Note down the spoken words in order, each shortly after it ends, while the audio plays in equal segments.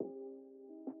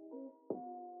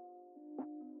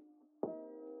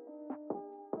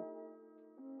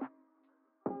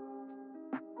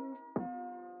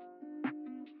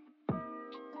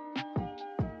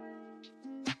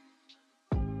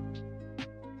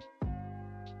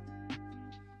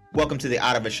Welcome to the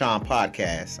Autonomy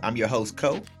podcast. I'm your host,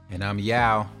 Ko. And I'm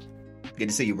Yao. Good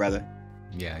to see you, brother.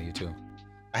 Yeah, you too.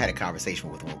 I had a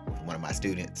conversation with one of my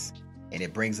students, and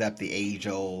it brings up the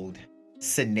age-old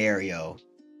scenario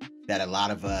that a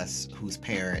lot of us whose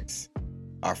parents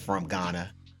are from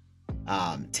Ghana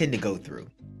tend to go through.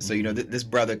 So, this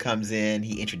brother comes in,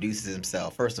 he introduces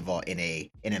himself, first of all, in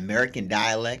an American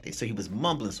dialect. So he was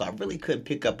mumbling, so I really couldn't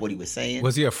pick up what he was saying.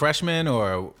 Was he a freshman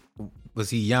or was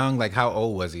he young? Like, how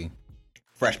old was he?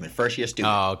 Freshman, first-year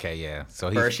student. Oh, okay, yeah. So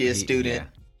first-year student.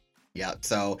 Yeah. Yep.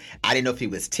 So I didn't know if he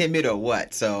was timid or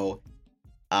what. So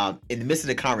in the midst of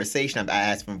the conversation,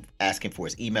 I asking for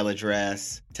his email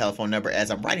address, telephone number.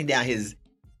 As I'm writing down his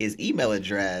email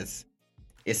address,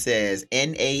 it says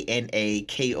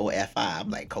Nanakofi. I'm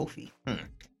like, Kofi.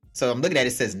 So I'm looking at it,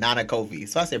 it says Nana Kofi.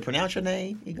 So I said, pronounce your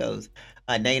name? He goes,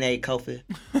 Nene Kofi.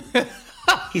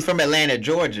 He's from Atlanta,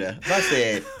 Georgia. So I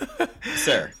said,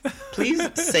 sir, please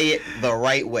say it the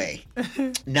right way.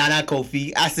 Nana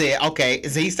Kofi. I said, okay.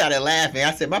 So he started laughing.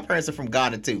 I said, my parents are from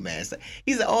Ghana too, man. So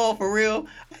he said, oh, for real?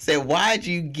 I said, why'd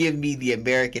you give me the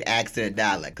American accent and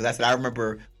dialect? Because I said, I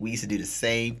remember we used to do the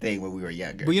same thing when we were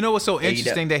younger. But you know what's so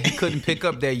interesting that he couldn't pick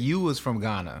up that you was from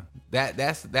Ghana?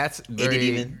 That's very... It didn't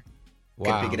even...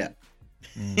 Wow. Couldn't pick it up.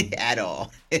 At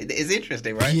all. It's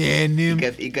interesting, right? Yeah,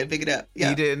 he couldn't pick it up. Yeah.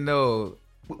 He didn't know.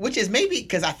 Which is maybe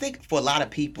because I think for a lot of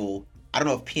people, I don't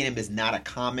know if PNM is not a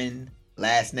common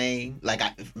last name. Like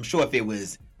I'm sure if it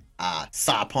was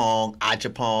Sapong,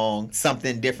 Achapong,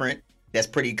 something different that's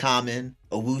pretty common,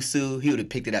 Owusu, he would have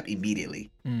picked it up immediately.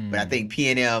 But I think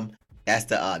PNM, that's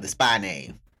the spy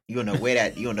name. You don't know where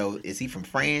that. You don't know, is he from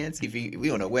France? We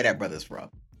don't know where that brother's from.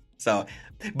 So,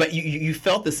 but you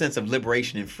felt the sense of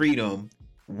liberation and freedom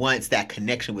once that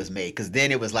connection was made, because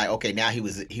then it was like, okay, now he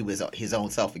was his own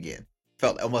self again.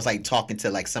 Felt almost like talking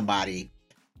to like somebody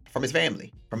from his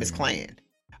family, from his clan,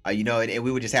 and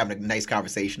we were just having a nice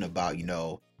conversation about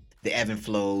the ebb and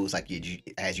flows, like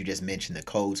as you just mentioned, the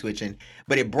code switching.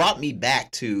 But it brought me back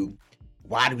to,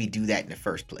 why do we do that in the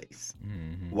first place?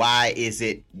 Why is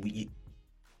it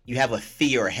you have a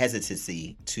fear or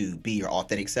hesitancy to be your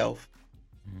authentic self?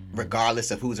 Regardless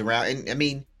of who's around. And I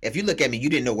mean, if you look at me, you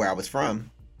didn't know where I was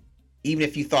from. Even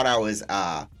if you thought I was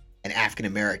an African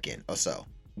American or so,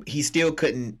 he still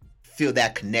couldn't feel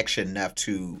that connection enough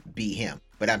to be him.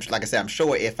 But like I said, I'm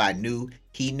sure if I knew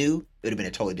he knew, it would have been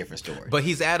a totally different story. But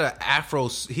he's at a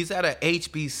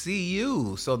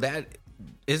HBCU, so that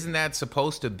isn't that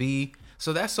supposed to be?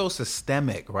 So that's so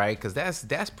systemic, right? Because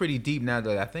that's pretty deep now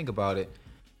that I think about it.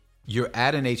 You're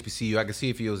at an HBCU. I can see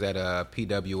if he was at a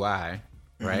PWI.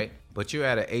 Right? But you're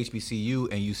at a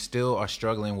HBCU and you still are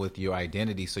struggling with your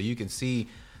identity. So you can see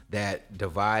that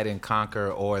divide and conquer,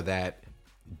 or that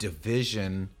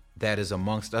division that is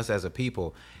amongst us as a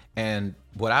people. And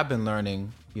what I've been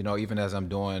learning, even as I'm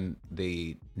doing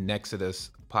the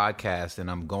Nexodus podcast and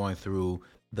I'm going through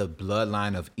the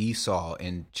bloodline of Esau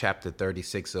in chapter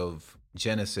 36 of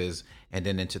Genesis, and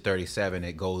then into 37,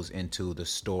 it goes into the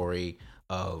story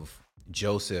of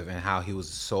Joseph and how he was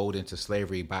sold into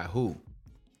slavery by who?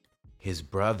 His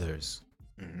brothers,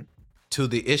 to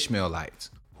the Ishmaelites.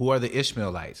 Who are the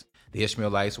Ishmaelites? The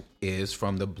Ishmaelites is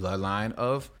from the bloodline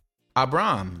of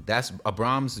Abram. That's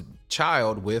Abram's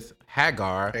child with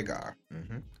Hagar.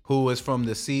 Who is from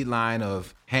the seed line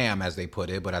of Ham, as they put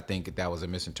it. But I think that was a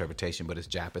misinterpretation, but it's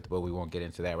Japheth, but we won't get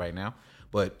into that right now.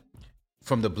 But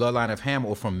from the bloodline of Ham,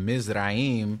 or from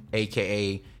Mizraim,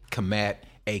 a.k.a. Kemet,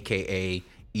 a.k.a.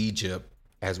 Egypt,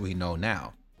 as we know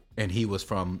now. And he was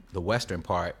from the western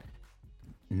part,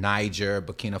 Niger,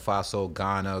 Burkina Faso,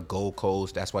 Ghana, Gold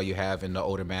Coast. That's why you have in the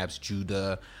older maps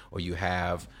Judah, or you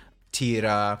have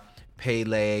Tira,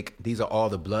 Peleg. These are all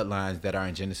the bloodlines that are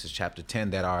in Genesis chapter 10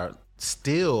 that are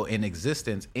still in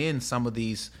existence in some of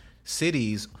these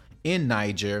cities in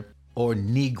Niger or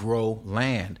Negro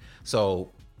land.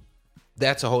 So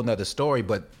that's a whole nother story.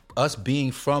 But us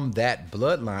being from that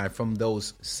bloodline, from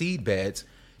those seed beds,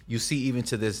 you see even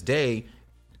to this day,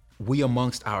 we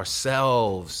amongst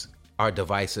ourselves are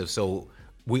divisive. So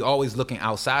we always looking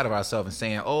outside of ourselves and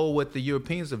saying, oh, what the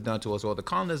Europeans have done to us, or the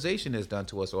colonization has done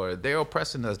to us, or they're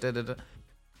oppressing us.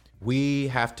 We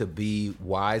have to be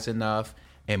wise enough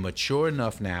and mature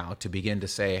enough now to begin to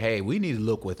say, hey, we need to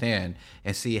look within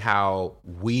and see how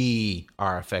we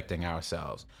are affecting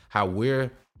ourselves, how we're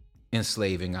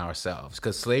enslaving ourselves.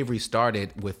 Because slavery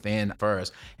started within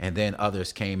first, and then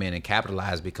others came in and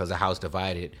capitalized, because a house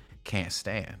divided can't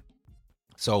stand.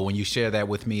 So when you share that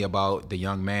with me about the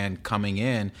young man coming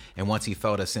in, and once he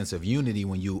felt a sense of unity,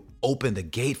 when you opened the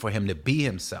gate for him to be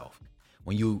himself,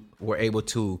 when you were able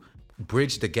to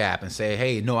bridge the gap and say,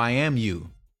 hey, no, I am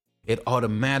you. it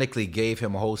automatically gave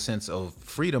him a whole sense of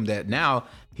freedom that now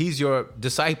he's your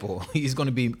disciple. He's going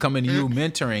to be coming to you,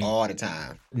 mentoring all the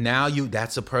time. Now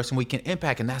that's a person we can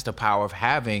impact, and that's the power of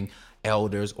having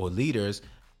elders or leaders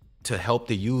to help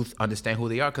the youth understand who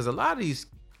they are. Because a lot of these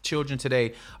children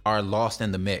today are lost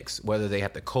in the mix, whether they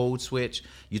have to code switch.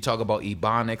 You talk about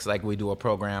ebonics, like we do a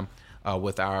program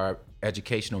with our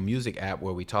educational music app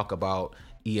where we talk about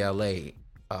ELA,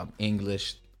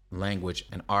 English language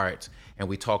and arts, and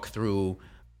we talk through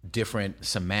different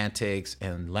semantics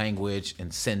and language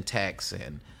and syntax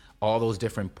and all those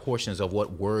different portions of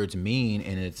what words mean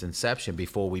in its inception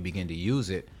before we begin to use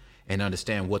it, and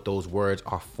understand what those words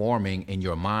are forming in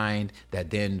your mind that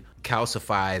then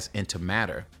calcifies into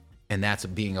matter. And that's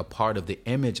being a part of the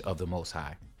image of the Most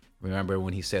High. Remember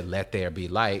when he said, let there be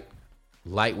light,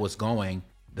 light was going,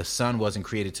 the sun wasn't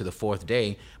created to the fourth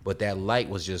day, but that light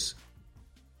was just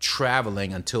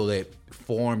traveling until it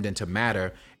formed into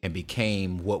matter and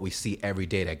became what we see every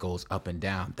day that goes up and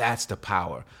down. That's the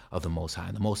power of the Most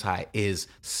High. The Most High is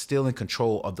still in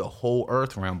control of the whole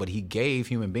earth realm, but he gave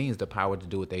human beings the power to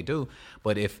do what they do.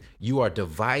 But if you are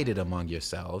divided among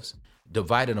yourselves,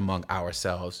 divided among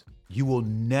ourselves, you will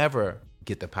never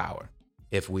get the power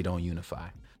if we don't unify.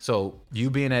 So you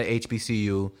being at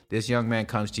HBCU, this young man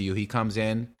comes to you. He comes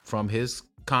in from his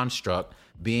construct,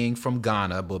 being from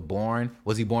Ghana, but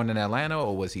was he born in Atlanta,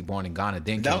 or was he born in Ghana,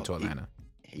 then came to Atlanta?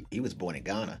 He was born in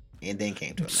Ghana and then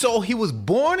came to Atlanta. So he was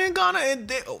born in Ghana and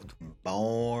then...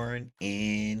 Born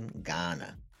in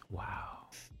Ghana. Wow.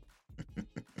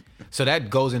 So that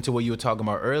goes into what you were talking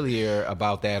about earlier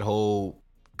about that whole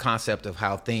concept of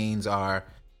how things are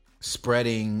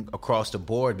spreading across the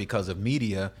board because of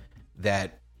media,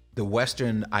 that the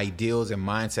Western ideals and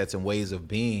mindsets and ways of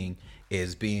being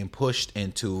is being pushed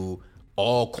into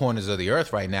all corners of the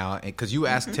earth right now. Because you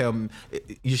asked him,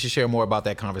 you should share more about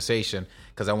that conversation,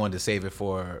 because I wanted to save it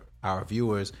for our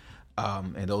viewers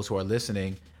and those who are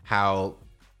listening, how,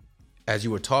 as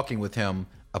you were talking with him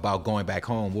about going back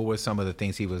home, what were some of the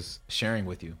things he was sharing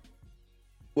with you?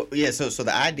 Well, yeah, so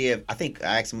the idea of, I think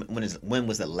I asked him when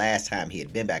was the last time he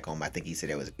had been back home. I think he said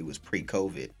it was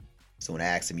pre-COVID. So when I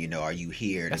asked him, are you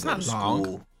here to go to school?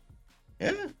 Long.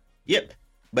 Yeah. Yep.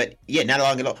 But yeah, not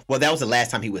long ago. Well, that was the last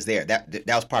time he was there. That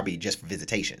was probably just for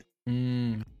visitation.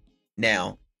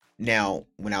 Now,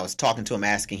 when I was talking to him,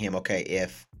 asking him, okay,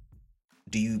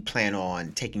 do you plan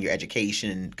on taking your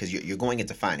education, because you're going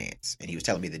into finance, and he was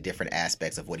telling me the different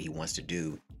aspects of what he wants to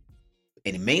do,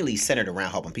 and mainly centered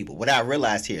around helping people. What I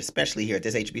realized here, especially here at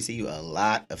this HBCU, a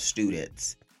lot of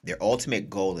students, their ultimate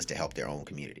goal is to help their own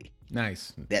community.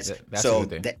 Nice. That's so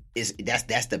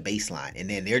that's the baseline, and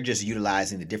then they're just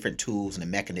utilizing the different tools and the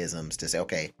mechanisms to say,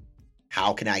 okay,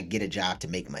 how can I get a job to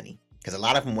make money? Because a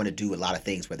lot of them want to do a lot of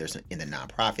things, whether it's in the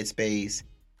nonprofit space,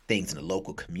 things in the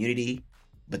local community,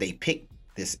 but they pick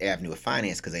this avenue of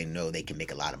finance because they know they can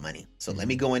make a lot of money. So let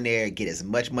me go in there, get as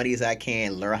much money as I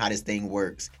can, learn how this thing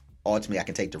works. Ultimately, I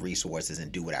can take the resources and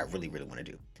do what I really, really want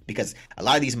to do. Because a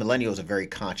lot of these millennials are very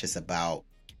conscious about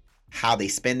how they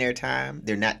spend their time.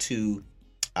 They're not too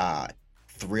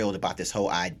thrilled about this whole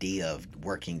idea of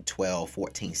working 12,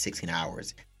 14, 16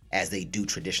 hours as they do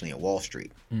traditionally on Wall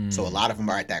Street. So a lot of them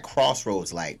are at that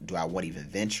crossroads, like, do I want to even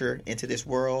venture into this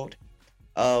world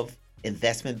of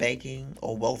investment banking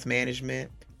or wealth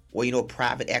management or,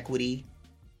 private equity?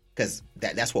 Because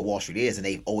that's what Wall Street is, and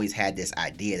they've always had this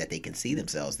idea that they can see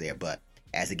themselves there. But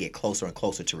as they get closer and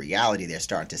closer to reality, they're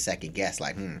starting to second guess,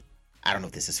 like, I don't know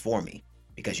if this is for me.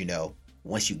 Because,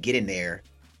 once you get in there,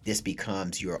 this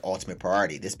becomes your ultimate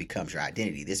priority. This becomes your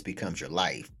identity. This becomes your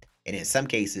life. And in some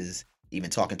cases, even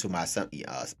talking to my son,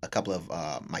 a couple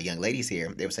of my young ladies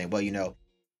here, they were saying, well,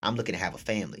 I'm looking to have a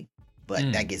family.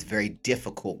 But that gets very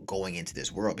difficult going into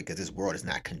this world, because this world is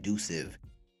not conducive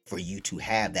for you to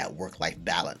have that work-life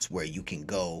balance where you can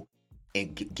go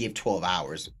and give 12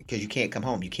 hours, because you can't come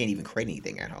home. You can't even create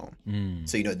anything at home.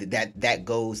 So, that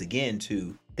goes again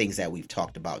to things that we've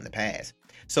talked about in the past.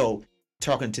 So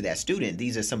talking to that student,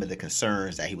 these are some of the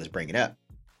concerns that he was bringing up.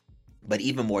 But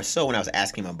even more so, when I was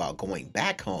asking him about going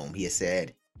back home, he had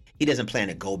said he doesn't plan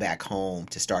to go back home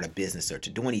to start a business or to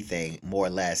do anything. More or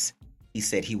less, he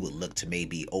said he would look to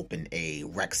maybe open a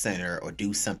rec center or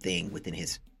do something in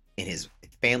his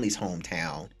family's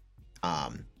hometown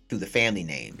through the family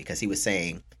name, because he was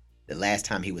saying the last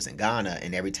time he was in Ghana,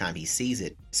 and every time he sees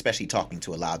it, especially talking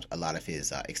to a lot of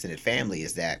his extended family,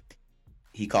 is that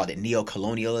he called it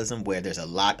neo-colonialism, where there's a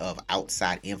lot of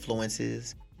outside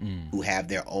influences who have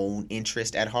their own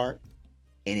interest at heart,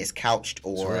 and it's couched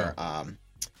or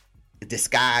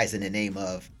disguised in the name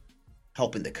of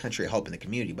helping the country, helping the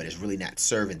community, but it's really not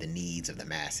serving the needs of the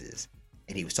masses.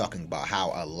 and he was talking about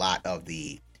how a lot of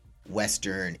the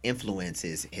Western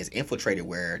influences has infiltrated,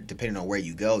 where depending on where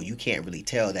you go, you can't really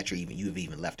tell that you've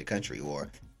even left the country, or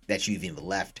that you've even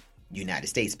left the United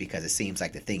States, because it seems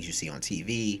like the things you see on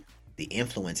TV, the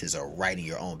influences are right in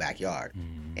your own backyard.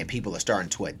 And people are starting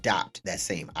to adopt that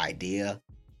same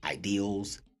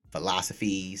ideals,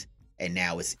 philosophies, and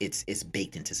now it's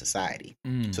baked into society.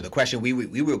 So the question we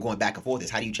were going back and forth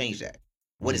is, how do you change that?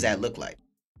 What does that look like?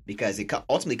 Because it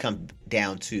ultimately comes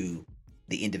down to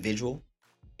the individual.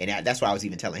 And that's why I was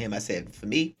even telling him, I said, for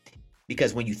me,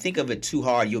 because when you think of it too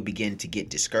hard, you'll begin to get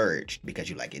discouraged, because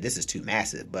you're like, this is too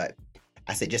massive. But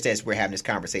I said, just as we're having this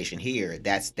conversation here,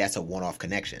 that's a one-off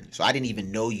connection. So I didn't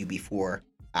even know you before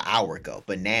an hour ago.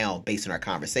 But now, based on our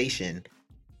conversation,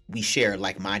 we share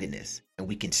like-mindedness, and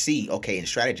we can see, okay, and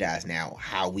strategize now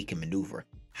how we can maneuver,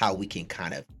 how we can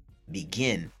kind of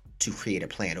begin to create a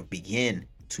plan, or begin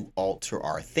to alter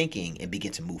our thinking and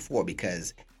begin to move forward.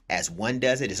 Because as one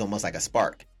does it, it's almost like a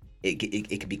spark.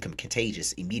 It can become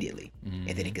contagious immediately,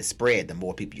 and then it can spread. The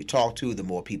more people you talk to, the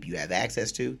more people you have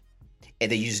access to,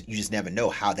 and then you just never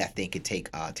know how that thing can take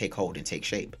hold and take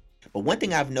shape. But one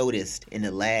thing I've noticed in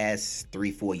the last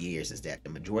 3-4 years is that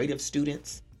the majority of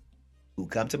students who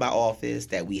come to my office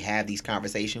that we have these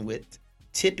conversations with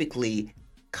typically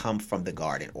come from the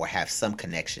garden or have some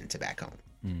connection to back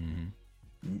home.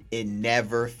 It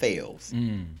never fails.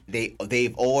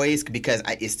 They've always, because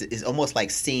it's almost like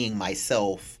seeing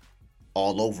myself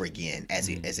all over again as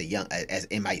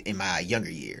in my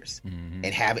younger years, and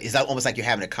it's almost like you're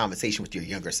having a conversation with your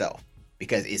younger self,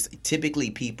 because it's typically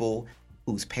people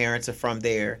whose parents are from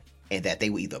there, and that they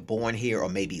were either born here or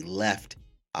maybe left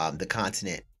the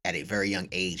continent at a very young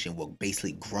age, and were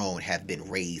basically grown, have been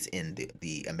raised in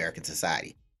the American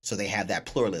society. So they have that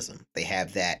pluralism, they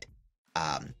have that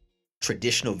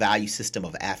traditional value system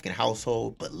of African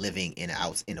household, but living in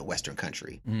a Western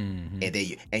country. And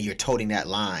you're toting that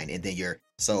line, and then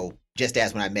so just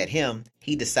as when I met him,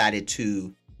 he decided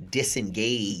to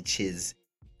disengage his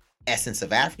essence of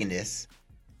Africanness,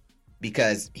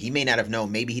 because he may not have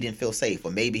known, maybe he didn't feel safe, or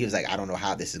maybe he was like, I don't know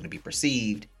how this is going to be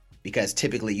perceived, because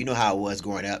typically, you know how it was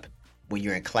growing up, when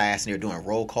you're in class and you're doing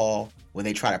roll call, when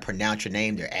they try to pronounce your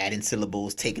name, they're adding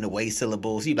syllables, taking away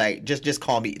syllables. You like, just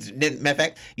call me. Matter of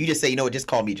fact, you just say, you know what, just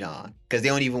call me John, because they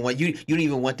don't even want you. You don't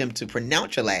even want them to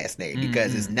pronounce your last name,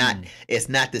 because it's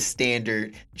not the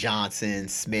standard Johnson,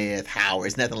 Smith, Howard.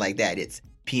 It's nothing like that. It's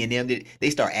P&M. They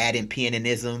start adding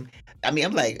P&Nism. I mean,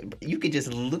 I'm like, you could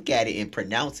just look at it and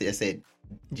pronounce it. I said,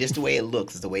 just the way it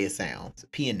looks is the way it sounds.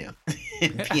 P&M.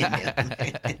 P&M.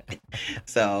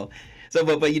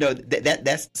 But you know,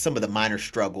 that's some of the minor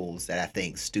struggles that I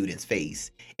think students face.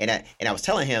 And I was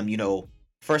telling him, you know,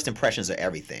 first impressions are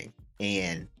everything.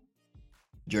 And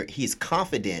he's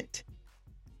confident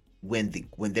when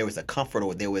there was a comfort,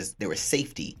 or there was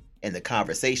safety in the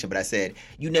conversation. But I said,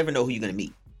 you never know who you're going to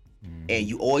meet. And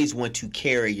you always want to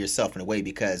carry yourself in a way,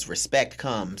 because respect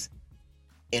comes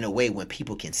in a way when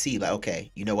people can see, like, okay,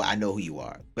 you know what, I know who you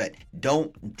are. But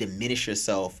don't diminish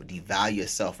yourself, devalue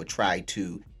yourself, or try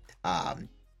to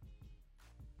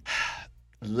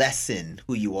lessen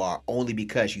who you are only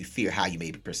because you fear how you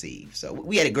may be perceived. So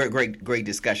we had a great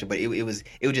discussion, but it was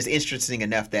just interesting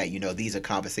enough that, you know, these are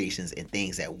conversations and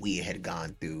things that we had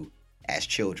gone through as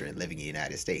children living in the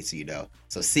United States, you know.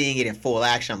 So seeing it in full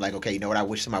action, I'm like, okay, you know what, I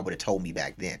wish somebody would have told me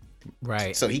back then.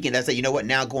 Right. So he can say, you know what,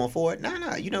 now going forward,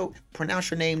 no, you know, pronounce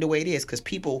your name the way it is, because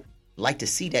people like to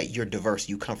see that you're diverse.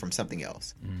 You come from something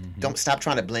else. Don't stop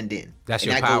trying to blend in. That's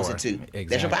and your that power. Goes into, exactly.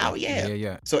 That's your power. Yeah.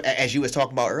 Yeah. So as you was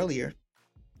talking about earlier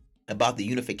about the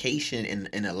unification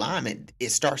and alignment, it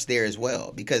starts there as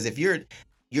well. Because if you're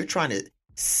trying to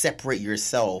separate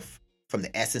yourself from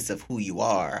the essence of who you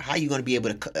are, how are you going to be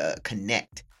able to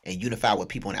connect and unify with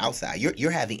people on the outside?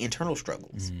 You're having internal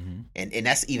struggles, and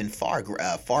that's even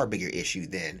far bigger issue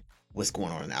than what's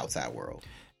going on in the outside world.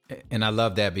 And I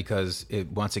love that, because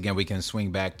once again, we can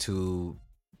swing back to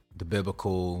the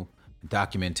biblical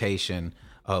documentation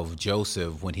of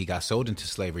Joseph when he got sold into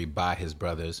slavery by his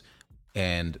brothers.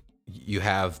 And you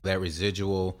have that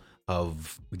residual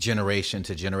of generation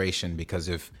to generation, because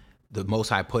if the Most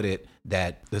High put it,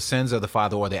 that the sins of the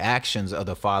father, or the actions of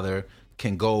the father,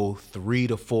 can go 3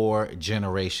 to 4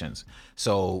 generations.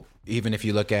 So even if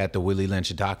you look at the Willie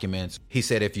Lynch documents, he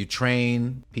said if you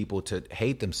train people to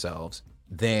hate themselves,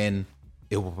 then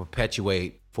it will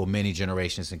perpetuate for many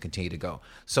generations and continue to go.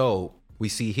 So we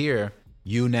see here,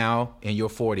 you now in your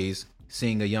 40s,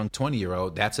 seeing a young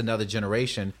 20-year-old, that's another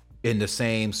generation in the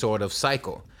same sort of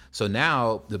cycle. So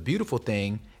now the beautiful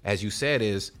thing, as you said,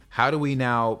 is how do we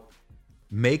now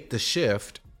make the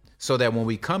shift so that when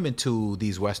we come into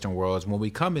these Western worlds, when we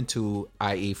come into,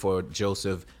 i.e. for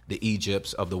Joseph, the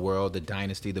Egypts of the world, the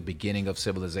dynasty, the beginning of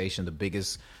civilization, the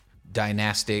biggest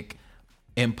dynastic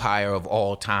empire of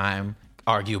all time,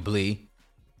 arguably,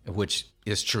 which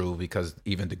is true because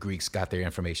even the Greeks got their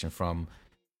information from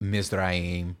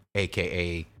Mizraim,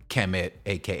 aka Kemet,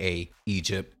 aka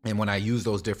Egypt. And when I use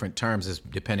those different terms, it's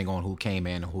depending on who came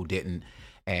in and who didn't,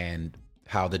 and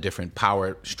how the different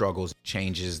power struggles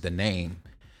changes the name.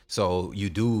 So you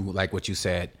do, like what you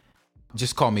said,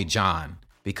 just call me John,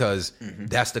 because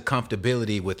that's the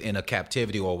comfortability within a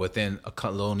captivity or within a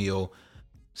colonial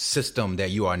system that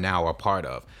you are now a part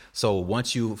of. So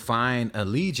once you find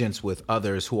allegiance with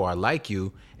others who are like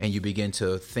you, and you begin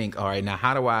to think, all right, now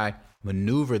how do I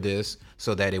maneuver this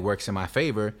so that it works in my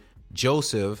favor?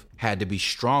 Joseph had to be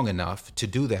strong enough to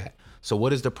do that. So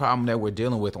what is the problem that we're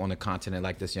dealing with on the continent,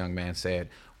 like this young man said,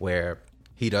 where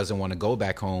he doesn't want to go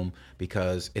back home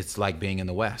because it's like being in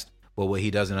the West? But what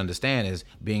he doesn't understand is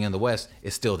being in the West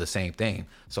is still the same thing.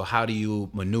 So how do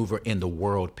you maneuver in the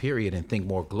world period and think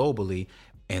more globally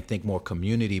and think more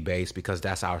community-based? Because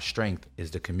that's our strength,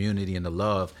 is the community and the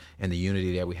love and the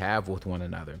unity that we have with one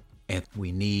another. And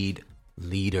we need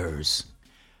leaders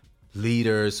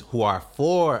who are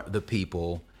for the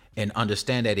people, and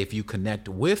understand that if you connect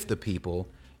with the people,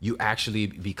 you actually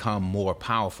become more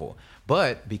powerful.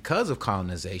 But because of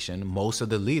colonization, most of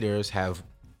the leaders have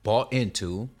bought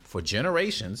into, for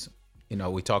generations,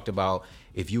 we talked about,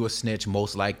 if you a snitch,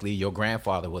 most likely your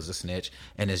grandfather was a snitch,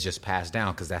 and it's just passed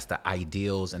down because that's the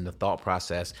ideals and the thought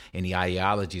process and the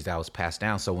ideologies that was passed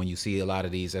down. So when you see a lot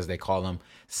of these, as they call them,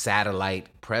 satellite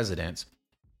presidents,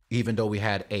 even though we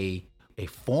had a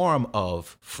form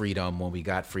of freedom when we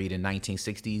got freed in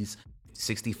 1960s,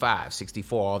 65,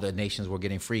 64, all the nations were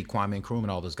getting free, Kwame Nkrumah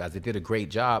and all those guys. They did a great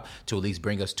job to at least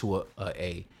bring us to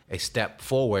a step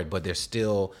forward, but they're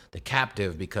still the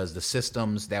captive because the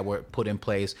systems that were put in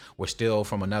place were still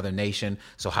from another nation.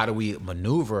 So how do we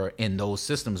maneuver in those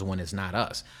systems when it's not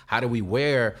us? How do we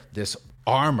wear this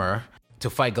armor to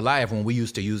fight Goliath when we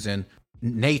used to using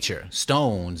nature,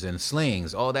 stones and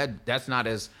slings? Oh, that's not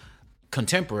as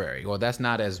contemporary, or that's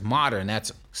not as modern,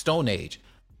 that's Stone Age.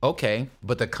 Okay,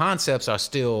 but the concepts are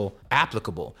still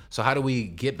applicable. So how do we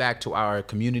get back to our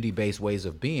community-based ways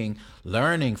of being,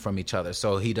 learning from each other,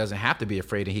 so he doesn't have to be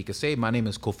afraid, and he could say, my name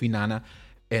is Kofi Nana,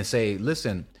 and say,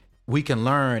 listen, we can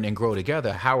learn and grow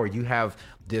together. Howard, you have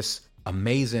this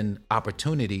amazing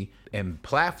opportunity and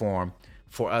platform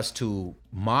for us to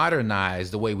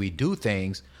modernize the way we do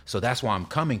things. So that's why I'm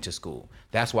coming to school.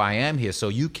 That's why I am here. So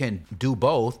you can do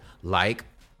both, like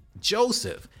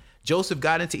Joseph. Joseph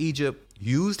got into Egypt,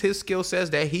 used his skill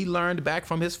sets that he learned back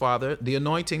from his father, the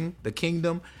anointing, the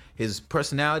kingdom, his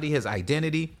personality, his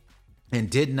identity, and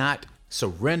did not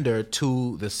surrender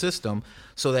to the system,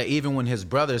 so that even when his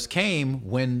brothers came,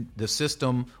 when the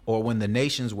system or when the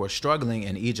nations were struggling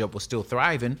and Egypt was still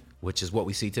thriving, which is what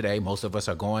we see today. Most of us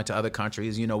are going to other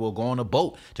countries. We'll go on a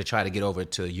boat to try to get over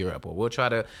to Europe, or we'll try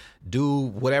to do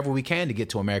whatever we can to get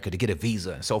to America, to get a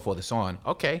visa and so forth and so on.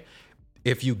 Okay,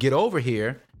 if you get over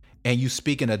here and you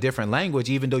speak in a different language,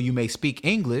 even though you may speak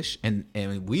English, and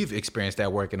we've experienced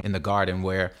that working in the garden,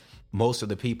 where most of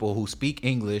the people who speak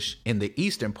English in the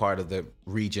eastern part of the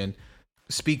region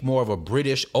speak more of a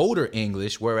British older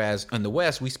English, whereas in the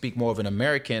West, we speak more of an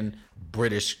American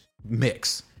British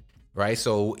mix, right?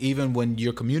 So even when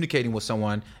you're communicating with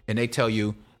someone and they tell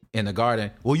you in the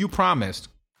garden, well, you promised.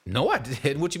 No, I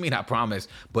did. What you mean I promised?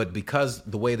 But because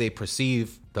the way they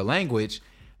perceive the language,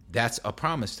 that's a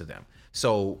promise to them.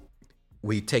 So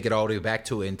we take it all the way back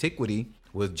to antiquity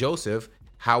with Joseph.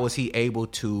 How was he able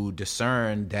to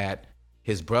discern that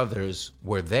his brothers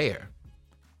were there?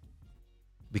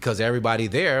 Because everybody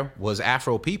there was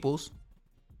Afro peoples,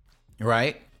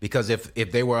 right? Because if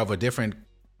they were of a different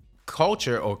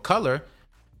culture or color,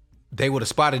 they would have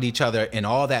spotted each other in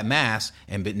all that mass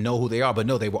and know who they are. But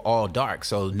no, they were all dark.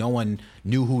 So no one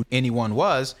knew who anyone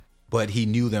was, but he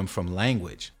knew them from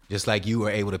language. Just like you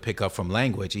were able to pick up from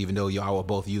language, even though y'all were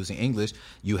both using English.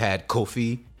 You had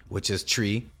Kofi, which is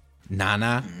tree,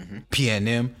 Nana,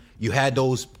 PNM. You had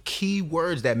those key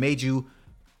words that made you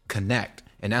connect.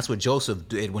 And that's what Joseph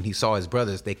did when he saw his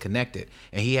brothers. They connected.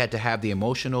 And he had to have the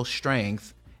emotional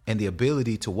strength and the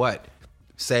ability to what?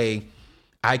 Say,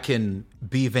 I can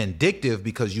be vindictive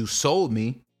because you sold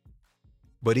me,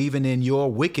 but even in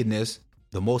your wickedness,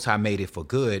 the Most High made it for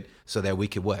good so that we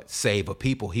could what? Save a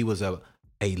people. He was a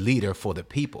leader for the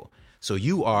people. So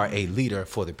you are a leader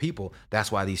for the people.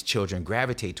 That's why these children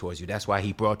gravitate towards you. That's why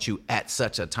he brought you at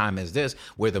such a time as this,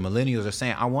 where the millennials are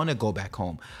saying, I want to go back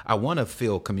home. I want to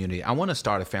feel community. I want to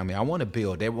start a family. I want to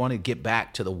build. They want to get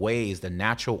back to the ways, the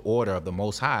natural order of the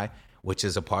Most High, which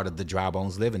is a part of the dry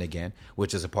bones living again,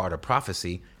 which is a part of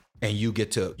prophecy. And you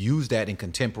get to use that in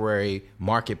contemporary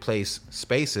marketplace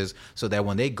spaces so that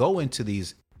when they go into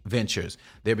these ventures,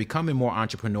 they're becoming more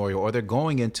entrepreneurial, or they're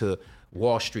going into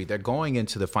Wall Street, they're going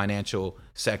into the financial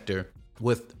sector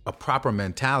with a proper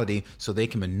mentality so they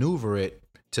can maneuver it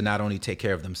to not only take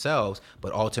care of themselves,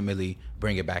 but ultimately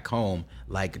bring it back home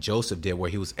like Joseph did, where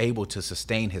he was able to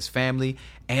sustain his family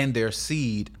and their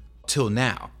seed till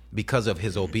now because of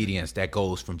his obedience that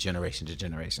goes from generation to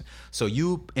generation. So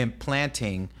you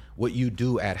implanting what you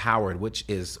do at Howard, which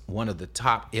is one of the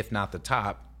top, if not the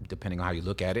top, depending on how you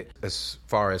look at it, as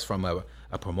far as from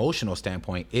a promotional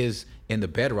standpoint, is in the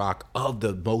bedrock of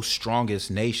the most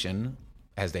strongest nation,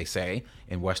 as they say,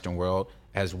 in Western world,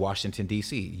 as Washington,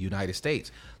 D.C., United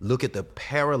States. Look at the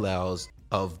parallels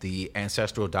of the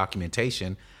ancestral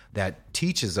documentation that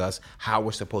teaches us how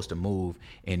we're supposed to move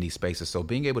in these spaces. So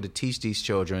being able to teach these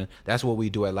children, that's what we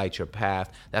do at Light Your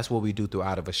Path. That's what we do through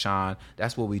Out of Ashan.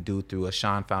 That's what we do through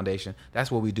Ashan Foundation.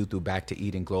 That's what we do through Back to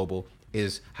Eden Global,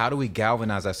 is how do we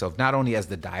galvanize ourselves, not only as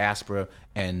the diaspora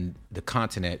and the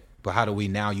continent, but how do we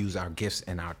now use our gifts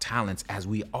and our talents as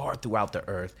we are throughout the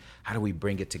earth? How do we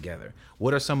bring it together?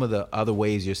 What are some of the other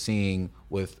ways you're seeing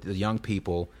with the young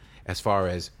people as far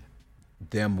as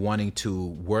them wanting to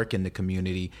work in the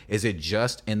community? Is it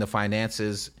just in the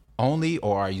finances only,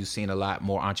 or are you seeing a lot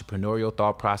more entrepreneurial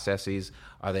thought processes?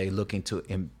 Are they looking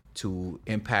to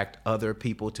impact other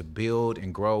people, to build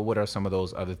and grow? What are some of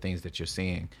those other things that you're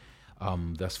seeing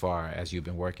thus far as you've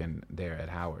been working there at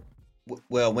Howard?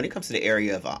 Well, when it comes to the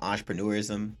area of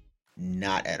entrepreneurism,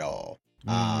 not at all.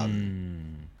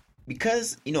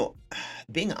 Because,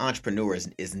 being an entrepreneur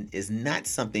is not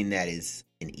something that is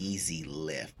an easy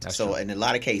lift. That's true. In a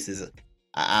lot of cases,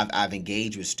 I've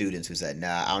engaged with students who said,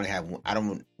 "Nah, I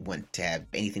don't want to have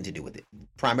anything to do with it."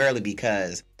 Primarily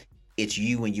because it's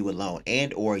you and you alone,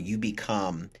 and or you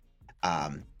become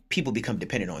people become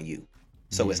dependent on you.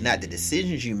 So it's not the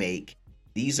decisions you make;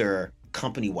 these are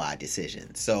company-wide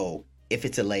decisions. So if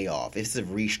it's a layoff, if it's a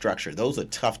restructure, those are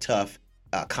tough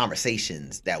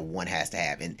conversations that one has to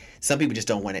have. And some people just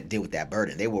don't want to deal with that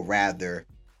burden. They will rather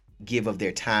give of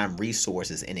their time,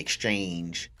 resources in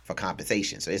exchange for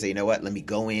compensation. So they say, you know what, let me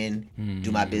go in,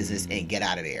 do my business, and get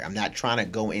out of there. I'm not trying to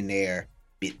go in there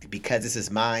because this is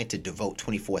mine to devote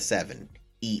 24/7,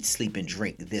 eat, sleep, and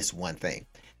drink this one thing.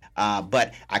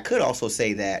 But I could also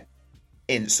say that,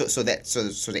 and so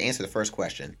to answer the first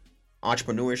question,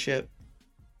 entrepreneurship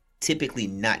typically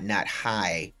not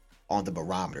high on the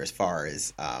barometer as far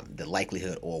as the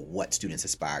likelihood or what students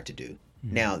aspire to do.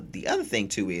 Now, the other thing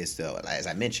too is, though, as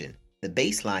I mentioned, the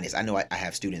baseline is, I know I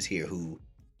have students here who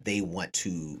they want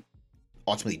to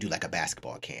ultimately do like a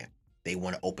basketball camp. They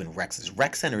want to open rec centers.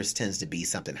 Rec centers tends to be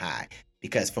something high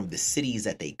because from the cities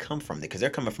that they come from, because they're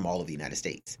coming from all over the United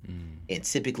States, and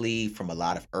typically from a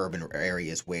lot of urban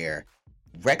areas where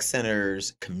rec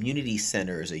centers, community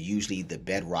centers are usually the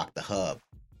bedrock, the hub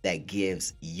that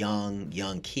gives young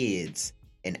kids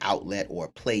an outlet or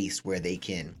a place where they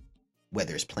can,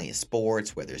 whether it's playing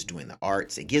sports, whether it's doing the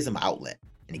arts, it gives them an outlet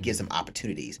and it gives them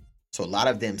opportunities. So a lot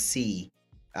of them see,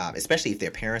 especially if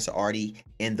their parents are already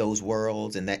in those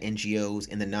worlds and that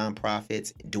NGOs and the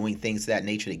nonprofits doing things of that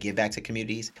nature to give back to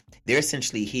communities, they're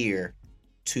essentially here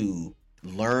to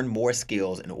learn more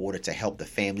skills in order to help the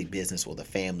family business or the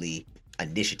family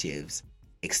initiatives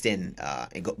extend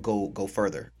and go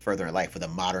further in life with a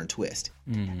modern twist.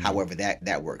 However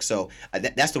that works. So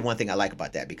that's the one thing I like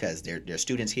about that, because there are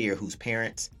students here whose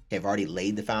parents have already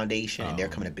laid the foundation and they're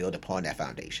coming to build upon that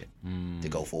foundation to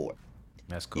go forward.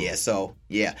 That's cool. So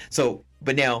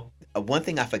but now one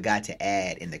thing I forgot to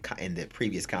add in the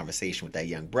previous conversation with that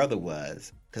young brother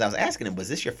was, because I was asking him, was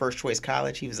this your first choice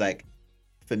college? He was like,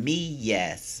 for me,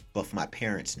 yes, but for my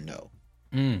parents, no.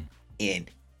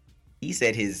 And he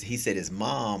said his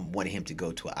mom wanted him to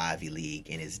go to an Ivy League,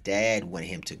 and his dad wanted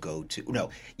him to go to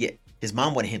his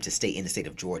mom wanted him to stay in the state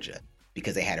of Georgia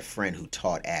because they had a friend who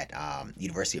taught at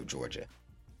University of Georgia.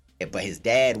 But his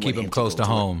dad wanted keep him close to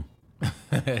home.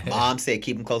 Mom said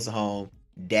keep him close to home.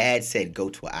 Dad said go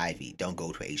to an Ivy, don't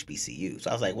go to a HBCU. So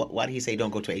I was like, why did he say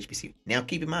don't go to a HBCU? Now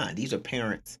keep in mind, these are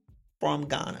parents from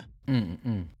Ghana.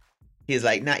 He's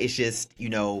like, nah, it's just,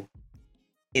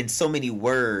 in so many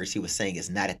words, he was saying it's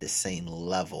not at the same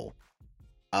level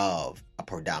of a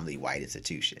predominantly white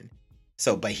institution.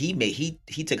 So, but he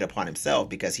took it upon himself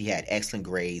because he had excellent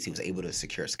grades. He was able to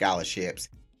secure scholarships.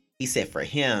 He said for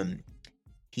him,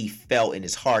 he felt in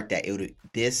his heart that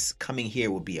this coming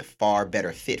here would be a far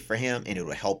better fit for him and it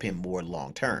would help him more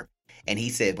long term. And he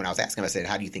said, when I was asking him, I said,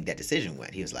 how do you think that decision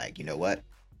went? He was like, you know what?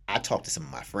 I talked to some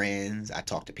of my friends. I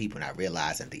talked to people, and I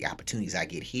realized that the opportunities I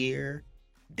get here,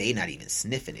 they not even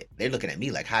sniffing it. They're looking at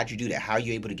me like, how'd you do that? How are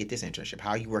you able to get this internship?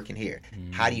 How are you working here?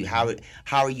 Mm-hmm.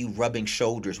 How are you rubbing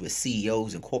shoulders with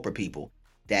CEOs and corporate people?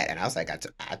 That, and I was like,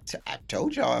 I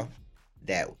told y'all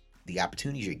that the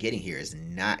opportunities you're getting here is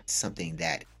not something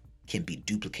that can be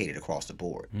duplicated across the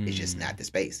board. It's just Mm. not the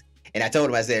space. And I told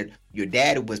him, I said, your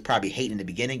dad was probably hating in the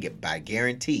beginning, but I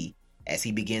guarantee as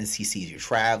he begins, he sees you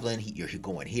traveling, you're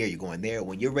going here, you're going there.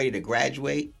 When you're ready to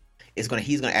graduate, he's gonna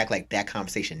act like that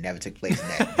conversation never took place, and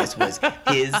that this was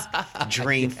his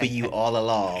dream for you all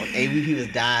along. And he was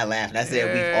dying laughing. I said,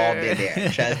 we've all been there.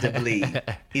 Trust and believe.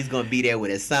 He's gonna be there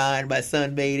with a sign. My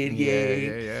son made it.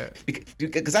 Yay! Yeah.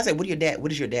 Because I said, what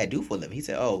does your dad do for a living? He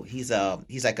said, oh, he's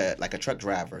like a truck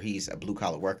driver. He's a blue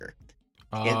collar worker.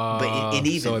 And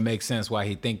even So it makes sense why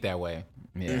he think that way.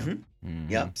 Yeah.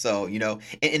 yeah. So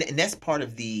and that's part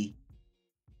of the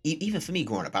even for me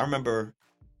growing up. I remember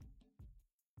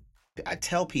I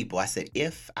tell people, I said,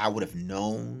 if I would have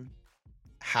known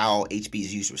how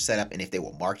HBCUs were set up and if they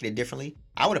were marketed differently,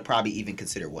 I would have probably even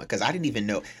considered one, because I didn't even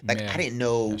know. Like, Yeah, I didn't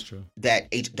know that's true. that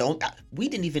we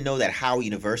didn't even know that Howard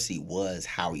University was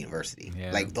Howard University.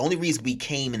 Yeah. Like, the only reason we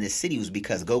came in this city was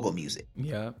because go-go music.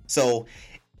 Yeah. So,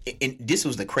 and this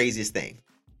was the craziest thing.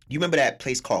 You remember that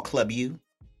place called Club U?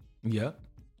 Yeah.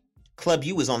 Club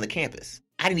U was on the campus.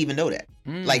 I didn't even know that.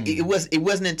 Like, Mm. it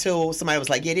wasn't until somebody was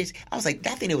like, yeah, this. I was like,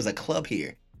 I think there was a club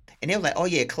here. And they were like, oh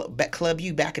yeah, Club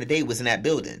U back in the day was in that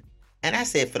building. And I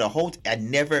said, it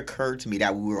never occurred to me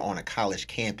that we were on a college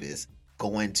campus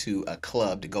going to a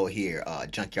club to go hear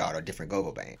Junkyard or different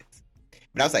go-go bands.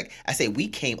 But I said, we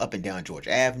came up and down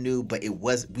Georgia Avenue, but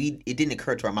it didn't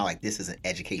occur to our mind like this is an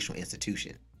educational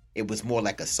institution. It was more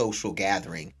like a social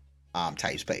gathering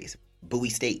type space. Bowie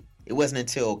State. It wasn't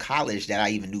until college that I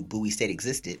even knew Bowie State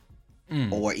existed,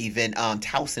 or even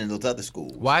Towson and those other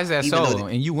schools. Why is that Even so?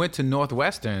 And you went to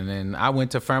Northwestern, and I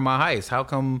went to Fairmont Heights. How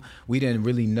come we didn't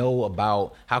really know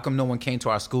about? How come no one came to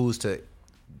our schools to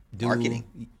do marketing.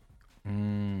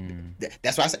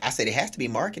 That's why I said it has to be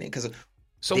marketing, because.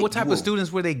 So what type of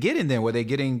students were they getting then? Were they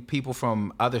getting people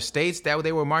from other states that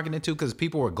they were marketing to? Because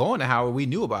people were going to Howard. We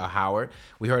knew about Howard.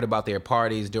 We heard about their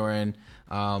parties during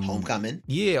homecoming.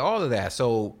 Yeah, all of that.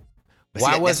 So But why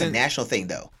see, that's a wasn't national thing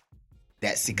though?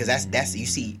 That's you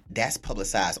see that's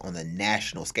publicized on the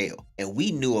national scale, and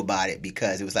we knew about it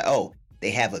because it was like, oh, they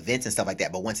have events and stuff like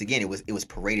that. But once again, it was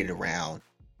paraded around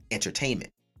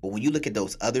entertainment. But when you look at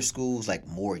those other schools like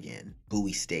Morgan,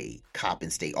 Bowie State, Coppin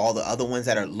State, all the other ones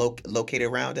that are located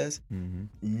around us,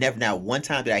 never now one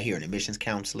time did I hear an admissions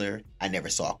counselor. I never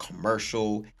saw a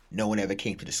commercial. No one ever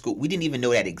came to the school. We didn't even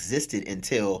know that existed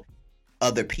until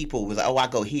other people was like, oh, I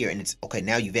go here, and it's okay.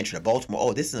 Now you venture to Baltimore.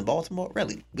 Oh, this is in Baltimore,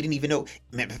 really? We didn't even know.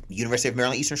 University of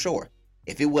Maryland Eastern Shore.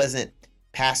 If it wasn't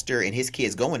Pastor and his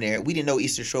kids going there, we didn't know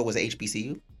Eastern Shore was a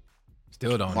HBCU.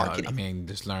 still don't Marketing. know? I mean,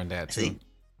 just learned that too. See?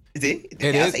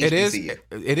 It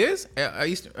is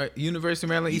University of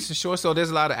Maryland Eastern Shore. So there's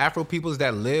a lot of Afro peoples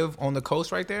that live on the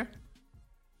coast right there,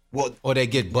 Well, or they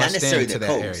get not bussed necessarily into the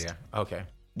that coast. area. Okay.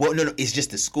 Well, no, it's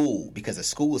just the school, because the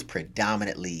school was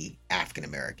predominantly African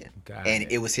American, Got and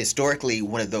it. it was historically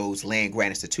one of those land grant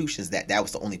institutions that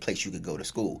was the only place you could go to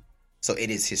school. So it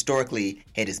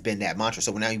has been that mantra.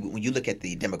 So when you look at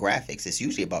the demographics, it's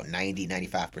usually about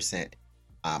 95%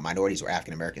 minorities or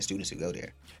African American students who go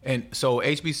there. And so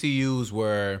HBCUs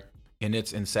were, in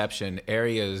its inception,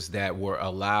 areas that were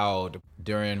allowed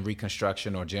during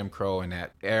Reconstruction or Jim Crow in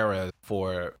that era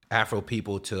for Afro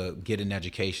people to get an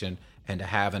education and to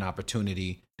have an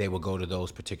opportunity. They would go to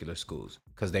those particular schools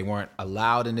because they weren't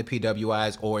allowed in the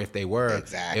PWIs, or if they were,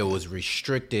 Exactly. it was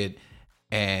restricted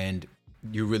and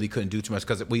you really couldn't do too much,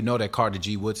 because we know that Carter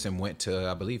G. Woodson went to,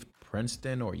 I believe,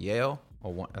 Princeton or Yale,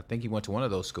 I think he went to one of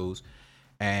those schools,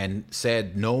 and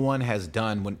said no one has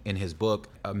done, in his book,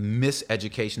 A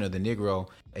Miseducation of the Negro,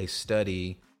 a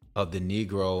study of the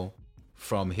Negro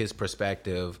from his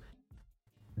perspective.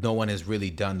 No one has really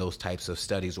done those types of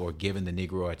studies or given the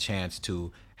Negro a chance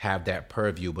to have that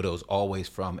purview, but it was always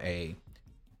from a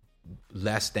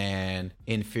less than,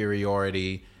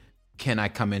 inferiority, can I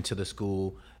come into the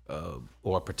school,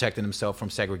 or protecting himself from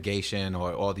segregation,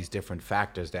 or all these different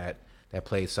factors that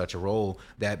played such a role,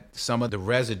 that some of the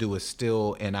residue is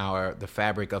still in the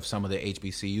fabric of some of the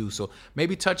HBCUs. So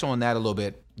maybe touch on that a little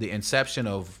bit, the inception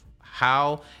of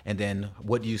how, and then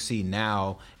what do you see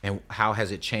now, and how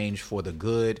has it changed for the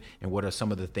good, and what are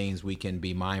some of the things we can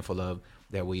be mindful of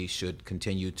that we should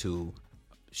continue to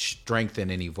strengthen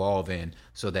and evolve in,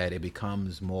 so that it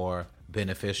becomes more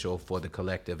beneficial for the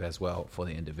collective as well, for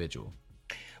the individual?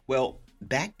 Well,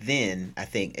 back then, I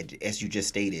think, as you just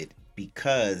stated,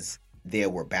 because there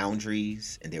were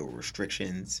boundaries and there were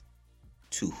restrictions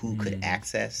to who could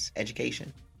access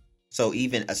education. So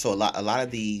a lot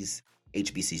of these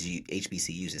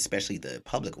HBCUs, especially the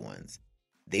public ones,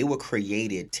 they were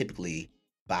created typically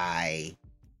by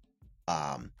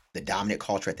the dominant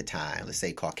culture at the time, let's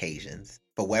say Caucasians.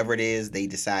 For whatever it is, they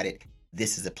decided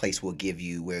this is a place we'll give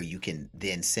you where you can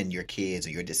then send your kids or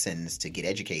your descendants to get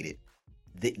educated.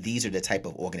 These are the type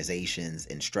of organizations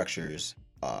and structures,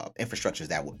 infrastructures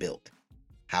that were built.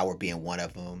 Howard being one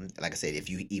of them. Like I said, if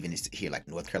you even hear like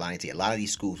North Carolina, a lot of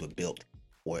these schools were built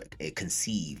or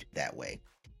conceived that way.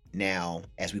 Now,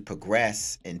 as we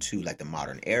progress into like the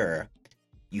modern era,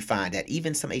 you find that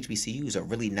even some HBCUs are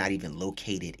really not even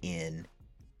located in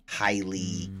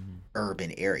highly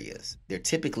urban areas. They're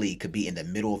typically could be in the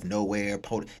middle of nowhere.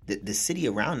 The city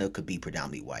around them could be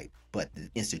predominantly white, but the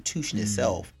institution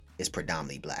itself is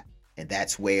predominantly black. And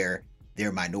that's where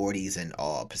their minorities and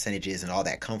percentages and all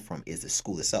that come from, is the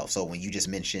school itself. So when you just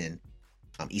mentioned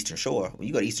Eastern Shore, when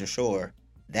you go to Eastern Shore,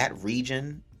 that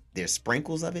region, there's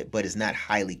sprinkles of it, but it's not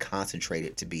highly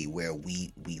concentrated to be where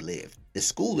we live. The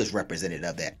school is representative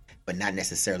of that, but not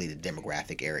necessarily the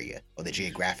demographic area or the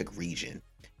geographic region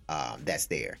that's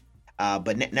there.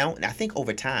 But now I think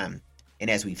over time, and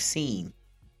as we've seen,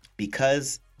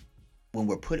 because when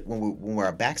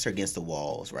our backs are against the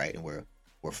walls, right, and we're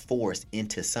forced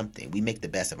into something, we make the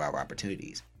best of our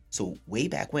opportunities. So way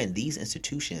back when, these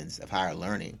institutions of higher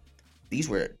learning, they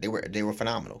were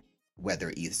phenomenal,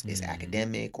 whether it's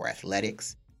academic or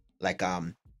athletics. Like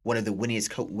one of the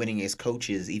winningest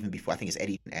coaches, even before, I think it's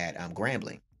Eddie at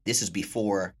Grambling. This is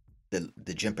before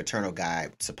the Jim Paterno guy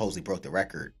supposedly broke the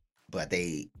record, but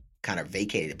they kind of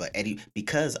vacated it. But Eddie,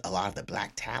 because a lot of the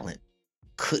black talent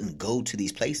couldn't go to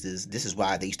these places, this is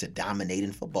why they used to dominate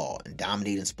in football and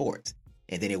dominate in sports.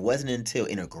 And then it wasn't until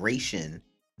integration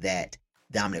that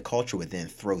dominant culture would then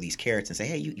throw these carrots and say,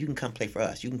 hey, you can come play for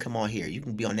us. You can come on here. You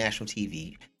can be on national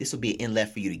TV. This will be an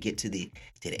inlet for you to get to the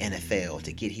NFL,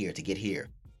 to get here.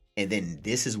 And then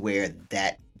this is where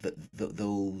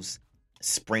those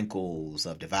sprinkles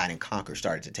of divide and conquer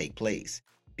started to take place.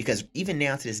 Because even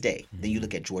now to this day, then you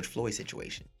look at George Floyd's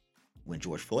situation. When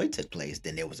George Floyd took place,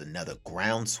 then there was another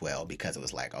groundswell, because it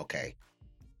was like, okay,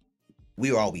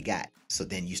 we are all we got. So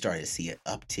then you started to see an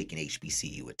uptick in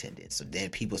HBCU attendance. So then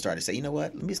people started to say, you know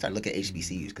what, let me start looking at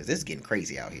HBCUs, because this is getting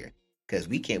crazy out here. Because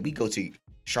we go to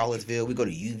Charlottesville, we go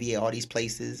to UVA, all these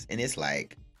places, and it's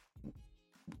like,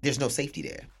 there's no safety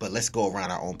there. But let's go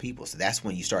around our own people. So that's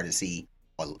when you started to see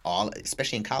all,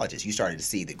 especially in colleges, you started to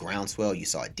see the groundswell. You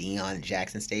saw Deion and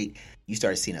Jackson State. You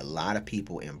started seeing a lot of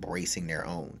people embracing their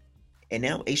own. And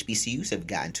now HBCUs have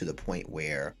gotten to the point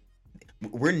where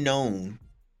we're known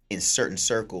in certain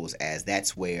circles as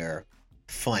that's where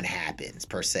fun happens,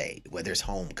 per se. Whether it's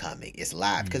homecoming, it's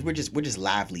live, because we're just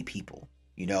lively people,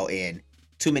 and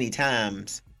too many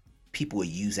times people will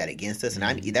use that against us.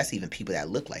 And that's even people that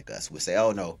look like us would say,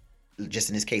 oh no, just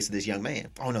in this case of this young man,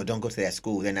 oh no, don't go to that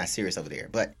school, they're not serious over there.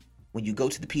 But when you go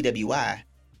to the PWI,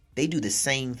 they do the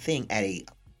same thing at a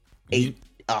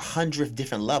 100th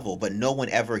different level, but no one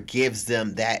ever gives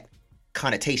them that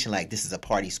connotation like this is a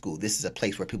party school, this is a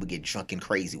place where people get drunk and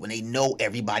crazy, when they know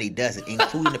everybody does it,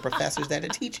 including the professors that are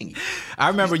teaching you. I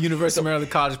remember University of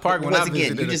Maryland College Park, when I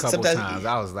visited a couple times,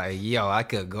 I was like, yo, I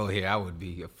could go here, I would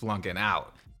be flunking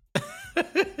out.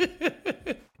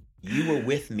 You were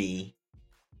with me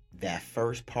that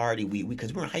first party,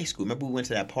 because we were in high school. Remember we went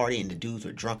to that party and the dudes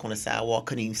were drunk on the sidewalk,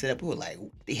 couldn't even sit up. We were like,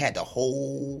 they had the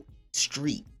whole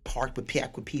street packed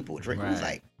with people drinking. Right. It was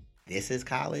like, this is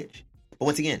college. But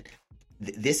once again,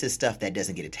 this is stuff that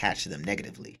doesn't get attached to them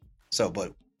negatively. So,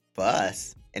 but for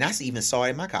us, and I even saw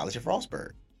it in my college at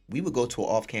Frostburg, we would go to an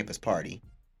off-campus party.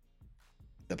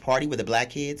 The party with the black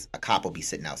kids, a cop will be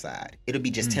sitting outside. It'll be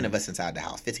just 10 of us inside the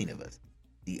house, 15 of us.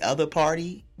 The other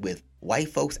party with white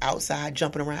folks outside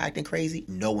jumping around acting crazy,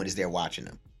 no one is there watching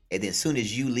them. And then as soon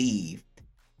as you leave,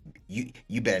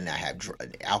 you better not have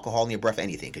alcohol in your breath or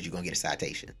anything, because you're going to get a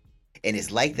citation. And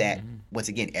it's like that, once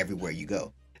again, everywhere you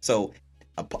go. So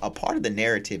a part of the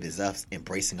narrative is us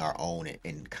embracing our own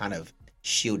and kind of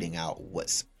shielding out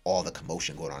what's all the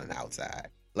commotion going on the outside.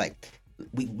 Like,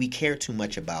 we care too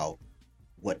much about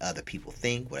what other people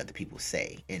think, what other people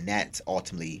say. And that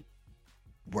ultimately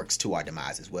works to our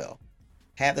demise as well.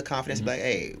 Have the confidence to be like,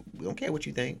 hey, we don't care what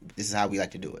you think. This is how we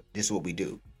like to do it. This is what we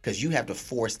do. Because you have to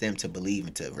force them to believe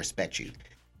and to respect you.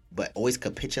 But always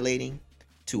capitulating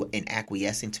to and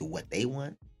acquiescing to what they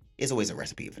want is always a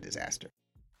recipe for disaster.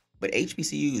 But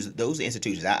HBCUs, those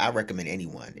institutions, I recommend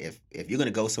anyone. If you're going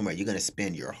to go somewhere, you're going to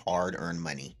spend your hard-earned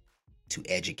money to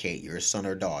educate your son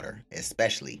or daughter,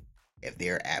 especially if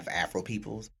they're Afro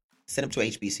peoples, send them to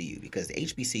HBCU, because the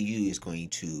HBCU is going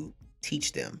to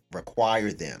teach them,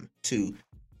 require them to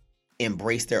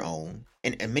embrace their own.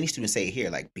 And many students say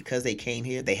here, like, because they came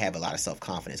here, they have a lot of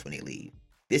self-confidence when they leave.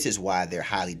 This is why they're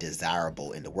highly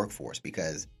desirable in the workforce,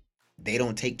 because they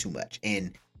don't take too much.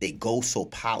 And they go so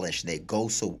polished, they go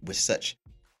so with such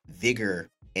vigor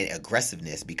and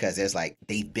aggressiveness, because there's like,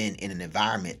 they've been in an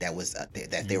environment that was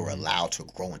that they were allowed to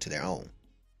grow into their own.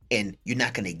 And you're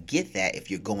not going to get that if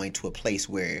you're going to a place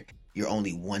where you're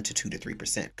only 1 to 2 to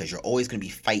 3%, because you're always going to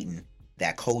be fighting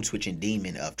that code switching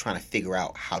demon of trying to figure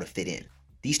out how to fit in.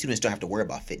 These students don't have to worry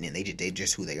about fitting in. They're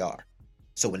just who they are.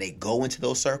 So when they go into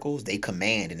those circles, they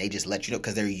command and they just let you know,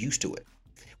 because they're used to it.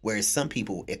 Whereas some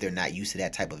people, if they're not used to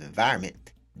that type of environment,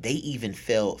 they even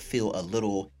feel a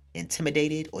little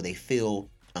intimidated, or they feel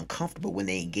uncomfortable when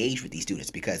they engage with these students,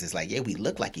 because it's like, yeah, we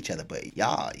look like each other, but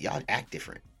y'all act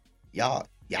different. Y'all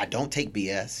don't take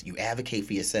BS. You advocate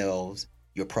for yourselves.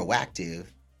 You're proactive,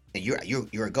 and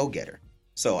you're a go-getter.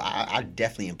 So I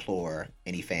definitely implore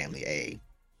any family,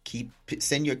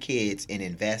 send your kids and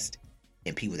invest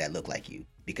in people that look like you,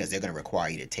 because they're going to require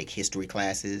you to take history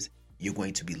classes. You're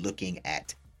going to be looking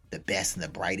at the best and the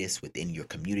brightest within your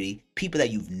community, people that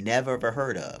you've never ever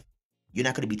heard of. You're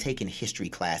not going to be taking history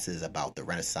classes about the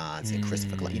Renaissance and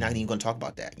Christopher Columbus. You're not even going to talk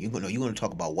about that. You're going to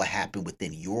talk about what happened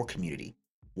within your community,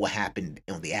 what happened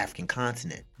on the African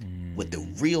continent, what the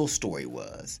real story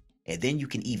was. And then you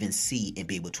can even see and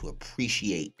be able to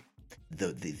appreciate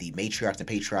the matriarchs and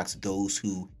patriarchs, those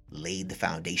who laid the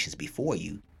foundations before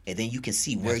you. And then you can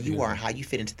see where you are and how you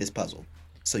fit into this puzzle.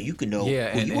 So you can know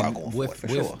where you are going for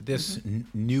sure. This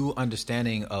new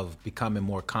understanding of becoming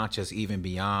more conscious, even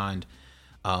beyond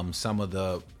some of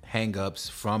the hang-ups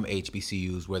from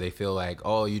HBCUs, where they feel like,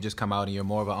 oh, you just come out and you're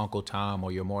more of an Uncle Tom,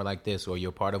 or you're more like this, or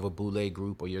you're part of a boule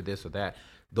group, or you're this or that.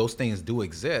 Those things do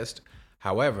exist.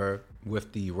 However,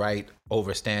 with the right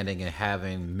overstanding and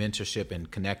having mentorship and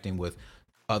connecting with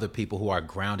other people who are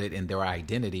grounded in their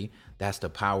identity, that's the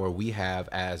power we have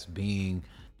as being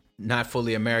not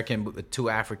fully American, but too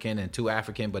African, and too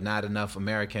African, but not enough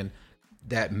American.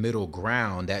 That middle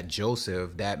ground, that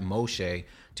Joseph, that Moshe,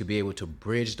 to be able to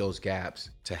bridge those gaps,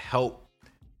 to help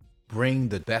bring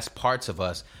the best parts of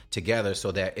us together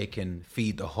so that it can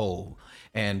feed the whole.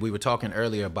 And we were talking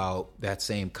earlier about that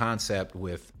same concept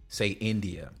with, say,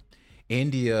 India.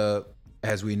 India,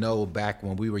 as we know, back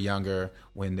when we were younger,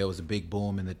 when there was a big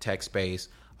boom in the tech space,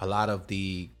 a lot of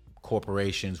the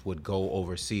corporations would go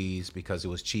overseas because it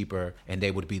was cheaper, and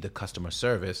they would be the customer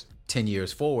service. 10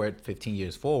 years forward, 15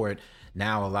 years forward,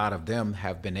 now a lot of them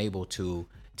have been able to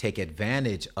take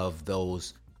advantage of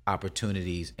those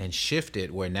opportunities and shift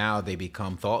it, where now they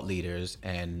become thought leaders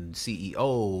and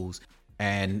CEOs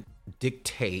and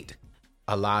dictate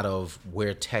a lot of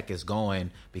where tech is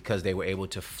going, because they were able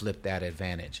to flip that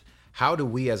advantage. How do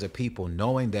we as a people,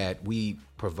 knowing that we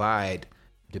provide,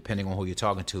 depending on who you're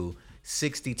talking to,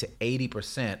 60 to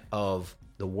 80% of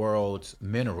the world's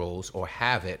minerals, or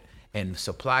have it and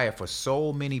supply it for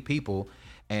so many people,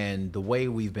 and the way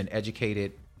we've been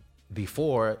educated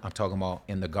before, I'm talking about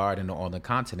in the garden or on the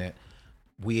continent,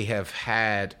 we have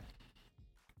had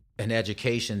an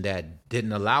education that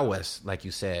didn't allow us, like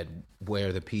you said,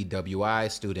 where the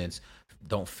PWI students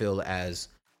don't feel as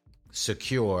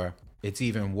secure. It's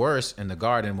even worse in the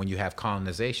garden when you have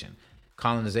colonization.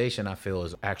 Colonization, I feel,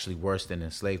 is actually worse than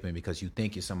enslavement, because you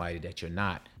think you're somebody that you're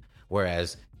not.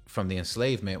 Whereas from the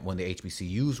enslavement, when the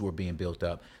HBCUs were being built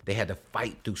up, they had to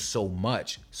fight through so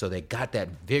much. So they got that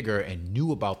vigor and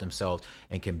knew about themselves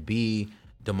and can be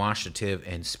demonstrative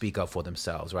and speak up for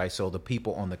themselves, right? So the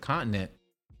people on the continent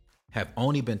have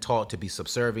only been taught to be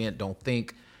subservient, don't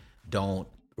think, don't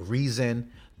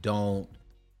reason, don't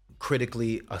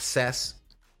critically assess.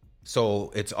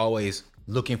 So it's always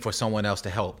looking for someone else to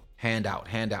help. Hand out,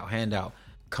 hand out, hand out.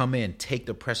 Come in, take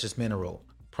the precious mineral,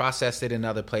 process it in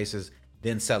other places,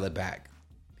 then sell it back.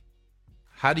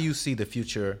 How do you see the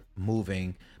future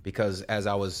moving? Because as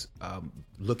I was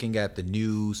looking at the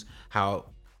news, how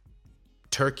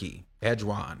Turkey,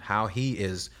 Erdogan, how he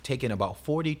is taking about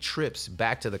 40 trips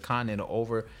back to the continent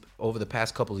over the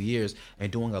past couple of years,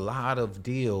 and doing a lot of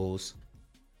deals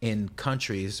in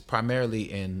countries,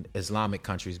 primarily in Islamic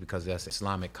countries, because that's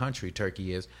Islamic country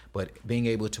Turkey is, but being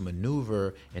able to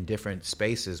maneuver in different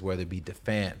spaces, whether it be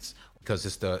defense, because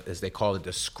it's as they call it,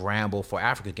 the scramble for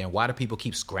Africa again. Why do people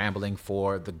keep scrambling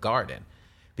for the garden?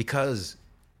 Because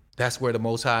that's where the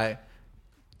Most High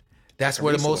That's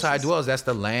where the Most High resources. dwells. That's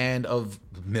the land of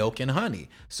milk and honey.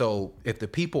 So if the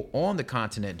people on the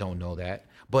continent don't know that,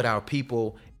 but our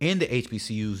people in the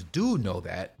HBCUs do know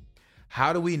that,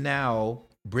 how do we now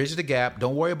bridge the gap?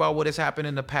 Don't worry about what has happened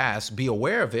in the past. Be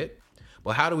aware of it.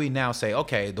 But how do we now say,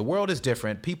 okay, the world is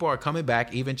different. People are coming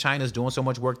back. Even China's doing so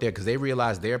much work there because they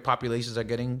realize their populations are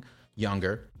getting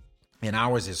younger and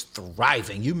ours is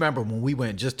thriving. You remember when we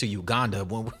went just to Uganda,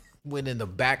 when we went in the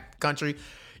back country,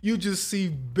 you just see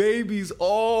babies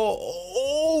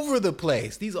all over the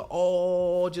place. These are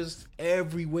all just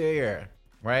everywhere,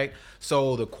 right?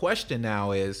 So the question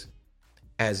now is,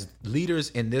 as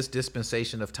leaders in this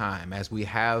dispensation of time, as we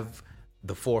have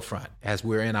the forefront, as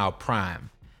we're in our prime,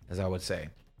 as I would say,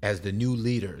 as the new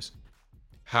leaders,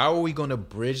 how are we going to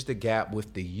bridge the gap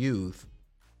with the youth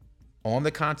on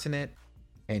the continent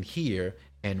and here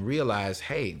and realize,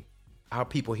 hey, our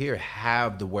people here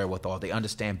have the wherewithal. They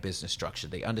understand business structure.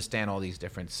 They understand all these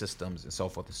different systems and so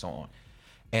forth and so on.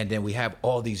 And then we have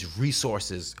all these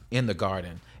resources in the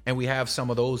garden, and we have some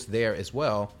of those there as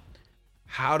well.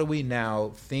 How do we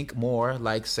now think more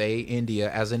like, say,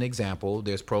 India as an example?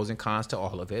 There's pros and cons to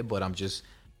all of it, but I'm just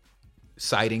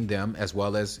citing them, as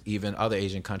well as even other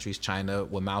Asian countries. China,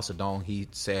 with Mao Zedong, he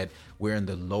said, we're in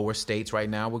the lower states right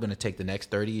now. We're going to take the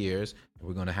next 30 years, and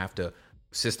we're going to have to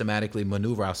systematically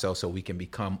maneuver ourselves so we can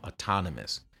become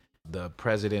autonomous. The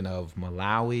president of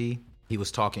Malawi, he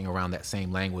was talking around that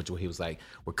same language where he was like,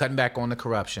 we're cutting back on the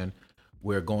corruption.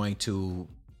 We're going to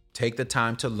take the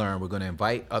time to learn. We're going to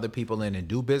invite other people in and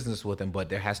do business with them, but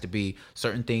there has to be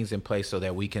certain things in place so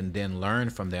that we can then learn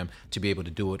from them to be able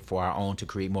to do it for our own, to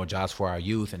create more jobs for our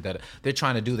youth. And that they're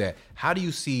trying to do that. How do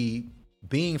you see,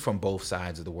 being from both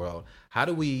sides of the world, how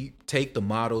do we take the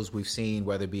models we've seen,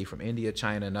 whether it be from India,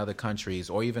 China, and other countries,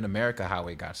 or even America, how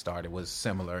it got started was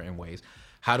similar in ways.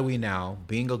 How do we now,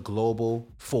 being a global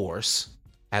force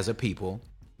as a people,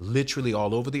 literally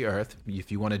all over the earth,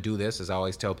 if you want to do this, as I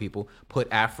always tell people, put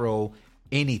Afro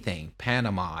anything,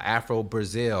 Panama, Afro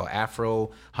Brazil,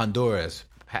 Afro Honduras,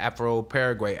 Afro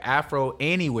Paraguay, Afro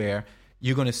anywhere,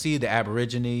 you're going to see the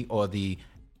Aborigine or the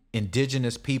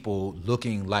indigenous people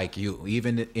looking like you.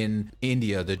 Even in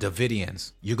India, the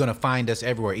Dravidians, you're going to find us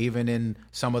everywhere, even in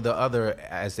some of the other,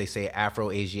 as they say,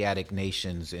 Afro-Asiatic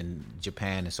nations in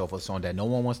Japan and so forth, so on, that no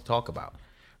one wants to talk about,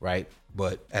 right?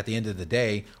 But at the end of the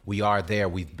day, we are there.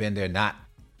 We've been there, not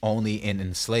only in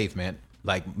enslavement,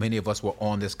 like many of us were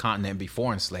on this continent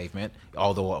before enslavement,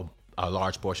 although a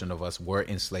large portion of us were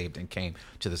enslaved and came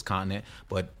to this continent,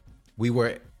 but we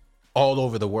were all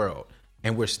over the world.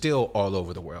 And we're still all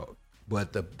over the world.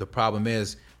 But the problem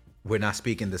is we're not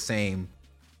speaking the same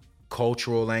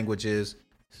cultural languages,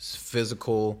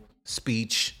 physical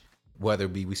speech, whether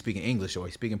it be we speaking English or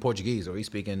we speaking Portuguese or we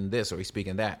speaking this or we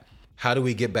speaking that. How do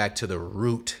we get back to the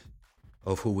root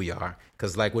of who we are?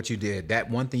 Because like what you did, that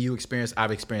one thing you experienced,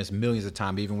 I've experienced millions of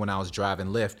times. Even when I was driving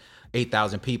Lyft,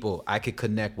 8,000 people, I could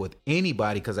connect with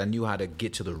anybody because I knew how to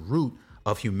get to the root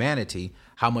of humanity.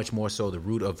 How much more so the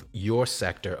root of your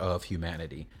sector of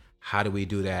humanity? How do we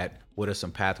do that? What are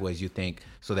some pathways you think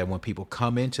so that when people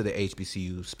come into the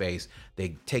HBCU space,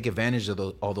 they take advantage of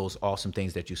all those awesome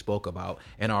things that you spoke about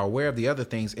and are aware of the other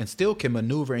things and still can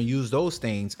maneuver and use those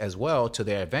things as well to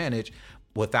their advantage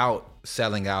without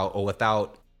selling out or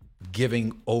without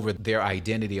giving over their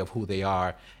identity of who they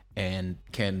are, and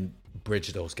can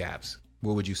bridge those gaps?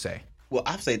 What would you say? Well,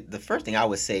 I'd say the first thing I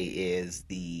would say is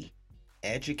the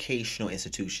educational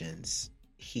institutions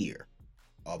here,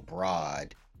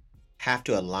 abroad, have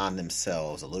to align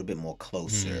themselves a little bit more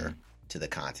closer to the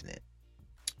continent.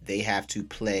 They have to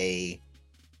play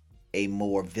a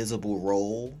more visible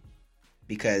role,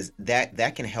 because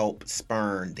that can help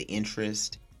spurn the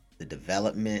interest, the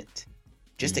development,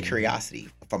 just the curiosity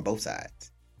from both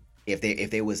sides. If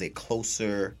there was a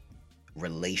closer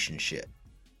relationship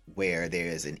where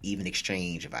there's an even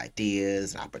exchange of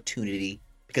ideas and opportunity.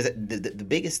 Because the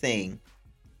biggest thing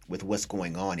with what's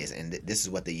going on is, and this is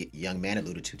what the young man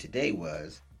alluded to today,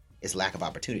 is lack of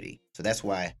opportunity. So that's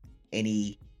why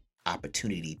any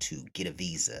opportunity to get a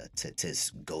visa, to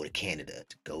go to Canada,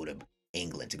 to go to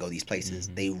England, to go these places,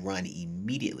 they run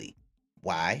immediately.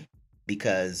 Why?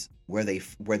 Because where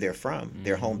they're from,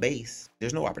 their home base,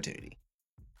 there's no opportunity.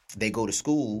 They go to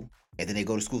school, and then they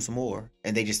go to school some more,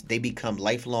 and they become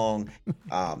lifelong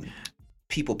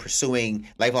people pursuing,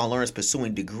 lifelong learners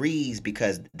pursuing degrees,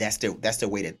 because that's their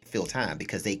way to fill time,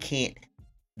 because they can't,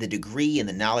 the degree and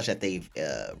the knowledge that they've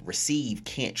received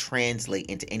can't translate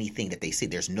into anything that they see.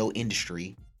 There's no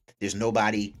industry. There's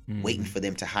nobody waiting for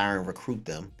them to hire and recruit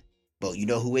them. But you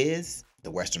know who is?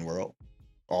 The Western world.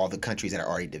 All the countries that are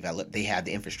already developed, they have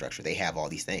the infrastructure. They have all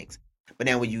these things. But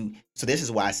now so this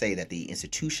is why I say that the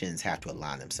institutions have to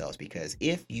align themselves, because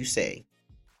if you say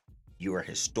you're a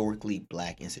historically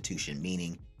black institution,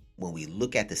 meaning when we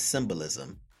look at the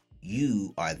symbolism,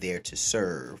 you are there to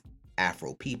serve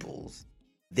Afro peoples,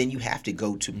 then you have to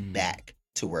go to back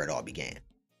to where it all began.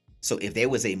 So if there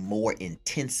was a more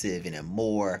intensive and a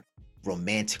more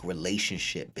romantic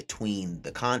relationship between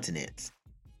the continents,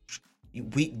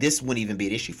 this wouldn't even be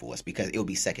an issue for us, because it would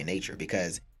be second nature.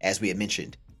 Because as we had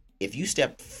mentioned, if you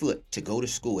step foot to go to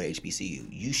school at HBCU,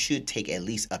 you should take at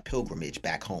least a pilgrimage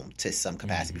back home to some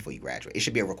capacity before you graduate. It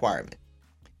should be a requirement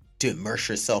to immerse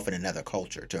yourself in another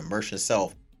culture, to immerse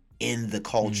yourself in the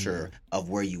culture of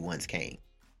where you once came.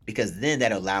 Because then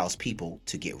that allows people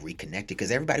to get reconnected.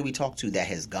 Because everybody we talk to that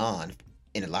has gone,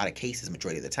 in a lot of cases,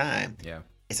 majority of the time,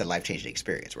 it's a life-changing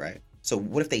experience, right? So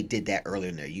what if they did that earlier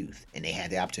in their youth and they had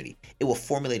the opportunity? It will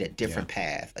formulate a different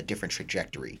path, a different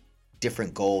trajectory,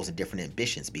 different goals and different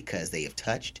ambitions, because they have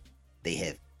touched, they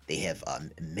have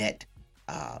met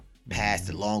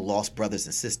past long lost brothers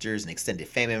and sisters and extended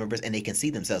family members, and they can see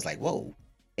themselves like, whoa.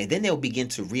 And then they'll begin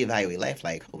to reevaluate life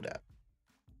like, hold up,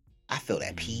 I felt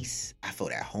at peace, I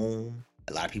felt at home.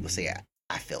 A lot of people say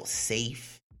I felt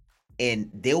safe.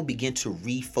 And they'll begin to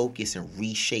refocus and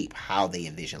reshape how they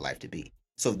envision life to be.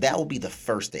 So that will be the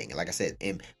first thing. Like I said,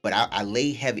 but I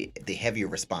lay the heavier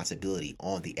responsibility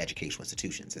on the educational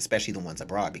institutions, especially the ones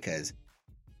abroad, because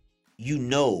you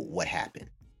know what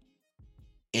happened.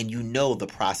 And you know the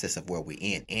process of where we're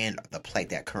in and the plight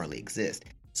that currently exists.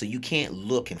 So you can't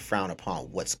look and frown upon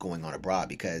what's going on abroad,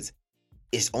 because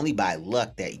it's only by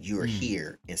luck that you're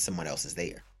here and someone else is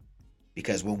there.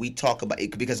 Because when we talk about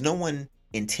it, because no one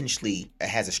intentionally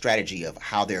has a strategy of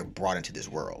how they're brought into this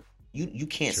world. You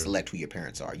can't select who your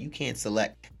parents are. You can't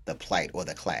select the plight or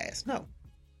the class. No,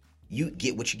 you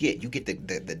get what you get. You get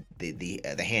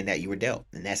the hand that you were dealt,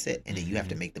 and that's it. And then you have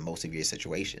to make the most of your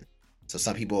situation. So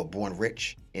some people are born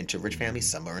rich into rich families.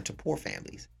 Some are into poor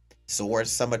families. So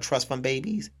some are trust fund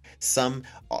babies. Some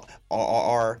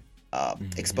are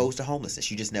exposed to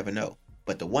homelessness. You just never know.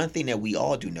 But the one thing that we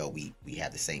all do know, we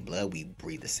have the same blood. We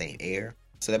breathe the same air.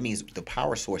 So that means the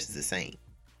power source is the same.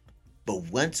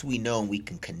 But once we know and we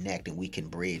can connect and we can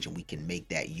bridge and we can make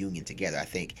that union together, I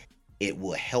think it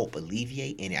will help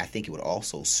alleviate, and I think it would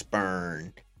also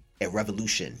spurn a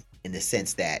revolution, in the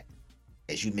sense that,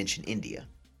 as you mentioned, India.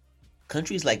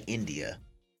 Countries like India,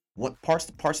 what parts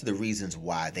of the reasons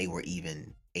why they were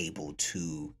even able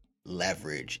to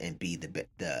leverage and be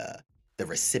the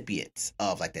recipients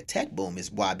of like the tech boom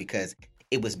is why, because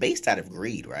it was based out of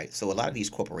greed, right? So a lot of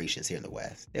these corporations here in the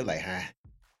West, they're like,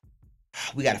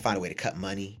 we got to find a way to cut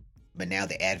money. But now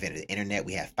the advent of the internet,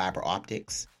 we have fiber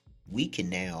optics. We can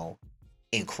now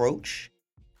encroach,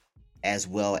 as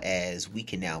well as we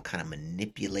can now kind of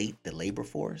manipulate the labor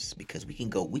force, because we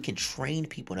can train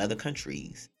people in other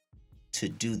countries to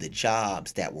do the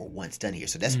jobs that were once done here.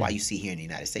 So that's why you see here in the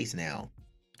United States now,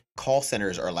 call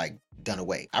centers are like done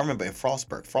away. I remember in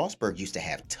Frostburg used to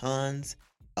have tons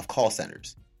of call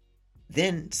centers.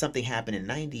 Then something happened in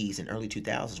the 90s and early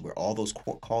 2000s where all those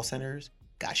call centers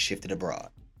got shifted abroad.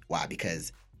 Why?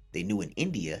 Because they knew in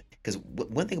India, because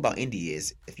one thing about India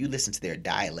is if you listen to their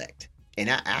dialect, and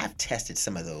I've tested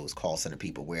some of those call center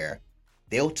people where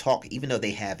they'll talk, even though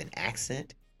they have an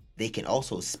accent, they can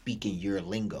also speak in your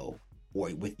lingo or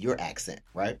with your accent,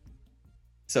 right?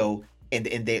 So, and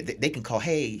they can call,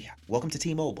 hey, welcome to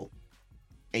T-Mobile.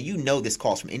 And you know this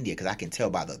call's from India because I can tell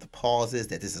by the pauses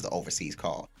that this is an overseas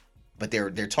call. But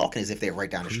they're talking as if they're right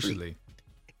down the street.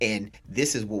 And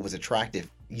this is what was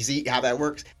attractive. You see how that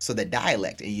works? So the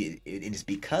dialect, and it's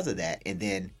because of that. And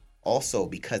then also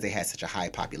because they had such a high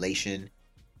population,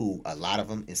 who a lot of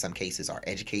them in some cases are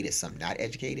educated, some not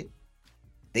educated.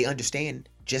 They understand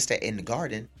just that in the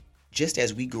garden, just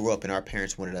as we grew up and our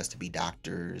parents wanted us to be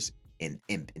doctors and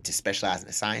to specialize in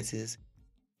the sciences,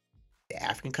 the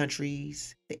African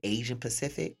countries, the Asian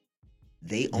Pacific,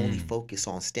 they only focus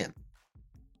on STEM.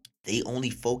 They only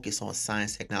focus on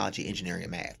science, technology, engineering, and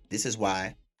math. This is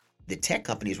why the tech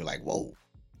companies were like, whoa,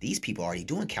 these people are already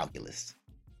doing calculus.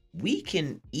 We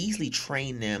can easily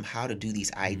train them how to do these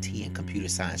IT and computer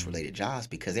science related jobs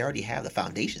because they already have the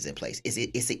foundations in place.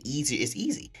 It's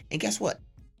easy. And guess what?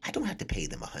 I don't have to pay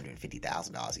them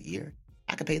 $150,000 a year.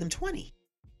 I could pay them $20,000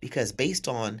 because based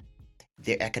on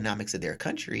their economics of their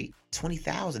country,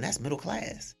 $20,000, that's middle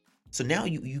class. So now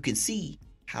you can see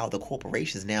how the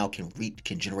corporations now can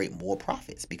generate more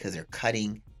profits because they're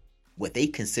cutting what they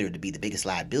consider to be the biggest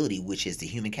liability, which is the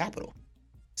human capital.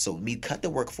 So we cut the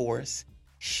workforce,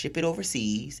 ship it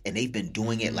overseas, and they've been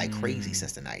doing it like crazy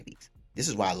since the 90s. This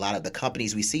is why a lot of the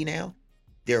companies we see now,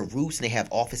 their roots and they have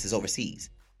offices overseas.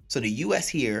 So the U.S.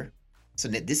 here So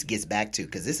this gets back to,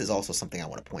 because this is also something I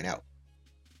want to point out.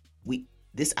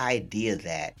 This idea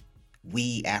that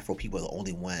we Afro people are the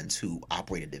only ones who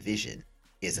operate a division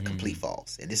is a complete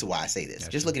false. And this is why I say this.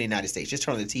 Just look at the United States. Just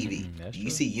turn on the TV. Do you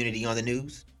see unity on the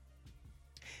news?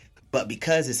 But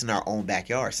because it's in our own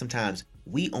backyard, sometimes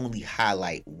we only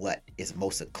highlight what is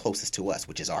most closest to us,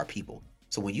 which is our people.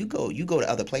 So when you go to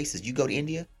other places, you go to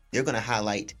India, they're going to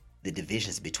highlight the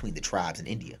divisions between the tribes in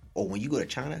India. Or when you go to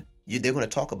China, they're going to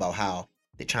talk about how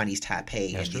the Chinese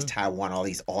Taipei and these Taiwan,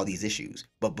 all these issues.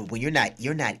 But when you're not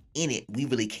in it, we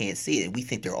really can't see it. We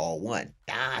think they're all one.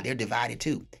 They're divided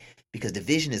too, because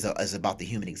division is about the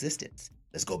human existence.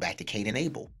 Let's go back to Cain and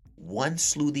Abel. One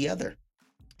slew the other.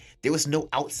 There was no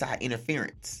outside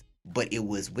interference, but it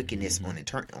was wickedness on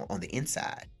the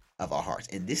inside of our hearts.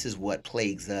 And this is what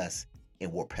plagues us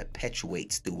and what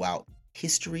perpetuates throughout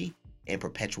history and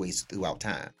perpetuates throughout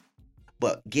time.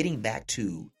 But getting back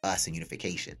to us and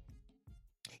unification,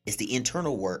 it's the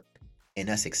internal work in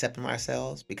us accepting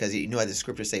ourselves, because as the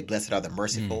scriptures say, blessed are the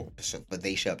merciful, for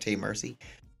they shall obtain mercy.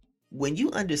 When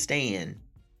you understand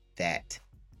that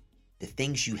the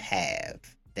things you have,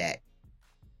 that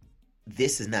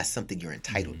this is not something you're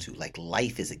entitled to, like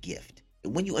life is a gift.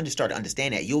 And when you start to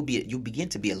understand that, you'll begin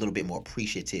to be a little bit more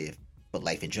appreciative for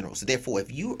life in general. So therefore,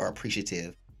 if you are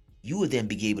appreciative, you will then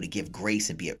be able to give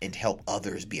grace and help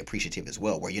others be appreciative as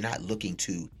well, where you're not looking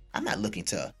to, I'm not looking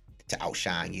to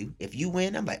outshine you. If you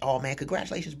win, I'm like, oh man,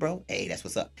 congratulations, bro. Hey, that's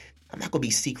what's up. I'm not gonna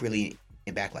be secretly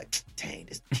in back like, dang,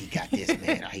 he got this,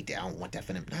 man. I hate that. I don't want that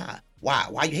for them. Nah.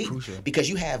 Why you hate? Crucial. Because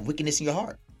you have wickedness in your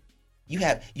heart. You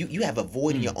have a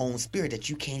void in your own spirit that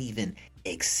you can't even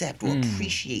accept or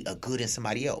appreciate a good in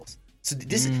somebody else. So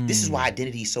this is why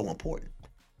identity is so important.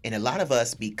 And a lot of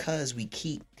us, because we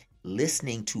keep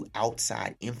listening to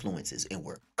outside influences and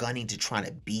we're gunning to try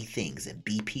to be things and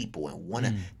be people and want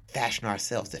to fashion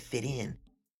ourselves to fit in,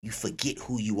 you forget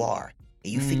who you are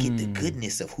and you forget the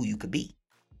goodness of who you could be.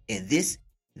 And this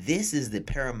is the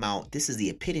paramount, this is the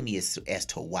epitome as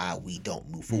to why we don't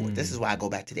move forward. This is why I go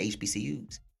back to the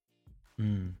HBCUs.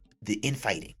 The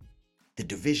infighting, the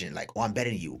division, like, oh, I'm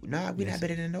better than you. Nah, we're not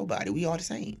better than nobody. We all the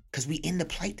same, because we in the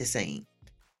plight the same.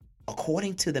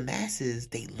 According to the masses,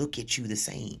 they look at you the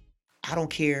same. I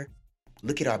don't care.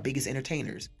 Look at our biggest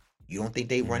entertainers. You don't think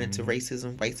they run into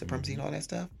racism, white supremacy, and all that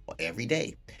stuff? Well, every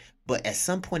day. But at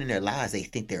some point in their lives, they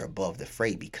think they're above the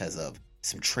fray because of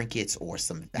some trinkets or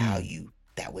some value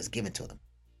that was given to them.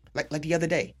 Like the other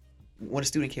day, when a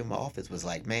student came in my office, was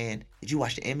like, man, did you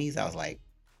watch the Emmys? I was like,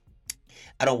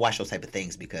 I don't watch those type of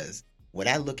things, because when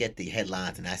I look at the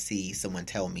headlines and I see someone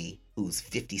tell me who's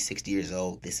 50, 60 years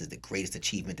old, this is the greatest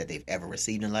achievement that they've ever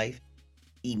received in life,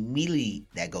 immediately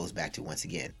that goes back to, once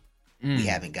again, we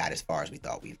haven't got as far as we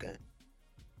thought we've gone.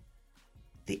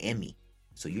 The Emmy.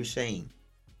 So you're saying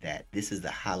that this is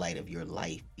the highlight of your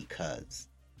life because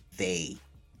they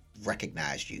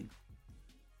recognized you.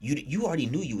 You already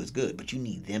knew you was good, but you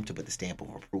need them to put the stamp of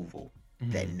approval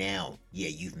that now, yeah,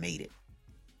 you've made it.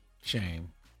 Shame.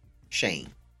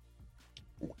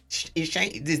 It's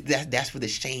shame. That's where the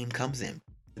shame comes in.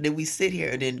 And then we sit here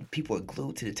and then people are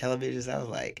glued to the televisions. I was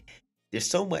like, there's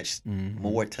so much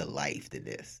more to life than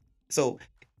this. So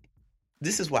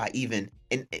this is why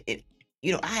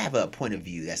I have a point of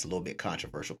view that's a little bit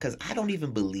controversial, because I don't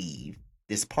even believe,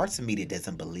 there's parts of me that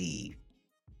doesn't believe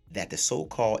that the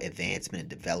so-called advancement and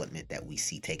development that we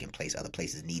see taking place other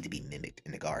places need to be mimicked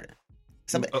in the garden.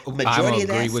 Majority of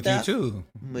that stuff,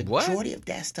 majority of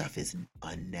that stuff is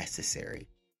unnecessary,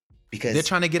 because they're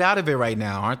trying to get out of it right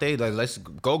now, aren't they? Like, let's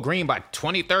go green by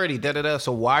 2030. Da da da.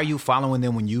 So why are you following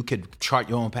them when you could chart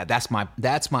your own path? That's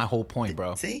my whole point,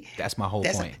 bro. See, that's my whole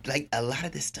point. Like a lot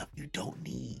of this stuff you don't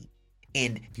need,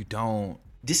 and you don't.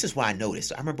 This is why I noticed.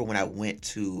 So I remember when I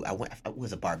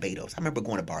was Barbados. I remember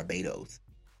going to Barbados,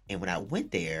 and when I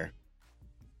went there,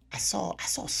 I saw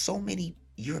so many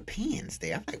Europeans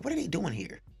there. I'm like, what are they doing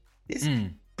here?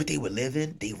 But they were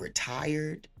living, they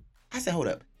retired. I said, hold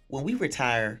up. When we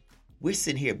retire, we're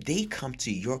sitting here. They come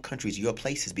to your countries, your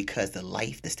places, because the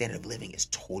standard of living is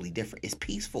totally different. It's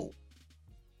peaceful.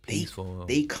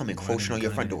 They come encroaching on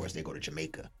your front doors. They go to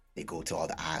Jamaica. They go to all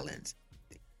the islands.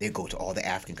 They go to all the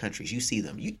African countries. You see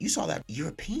them. You saw that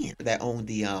European that owned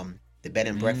the bed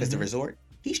and breakfast, the resort.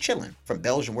 He's chilling from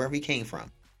Belgium, wherever he came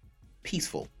from.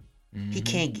 Peaceful. He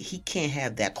can't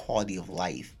have that quality of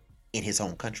life in his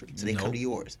own country. So they come to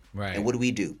yours. Right. And what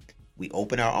do? We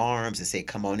open our arms and say,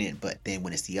 come on in. But then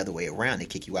when it's the other way around, they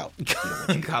kick you out.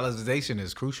 Colonization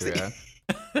is crucial, yeah.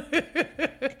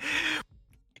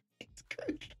 It's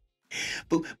crucial.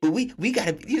 but we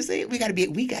gotta, you say, we gotta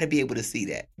be able to see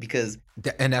that, because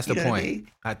And that's the you know what I point.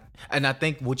 mean? I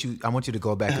think I want you to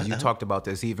go back, because you talked about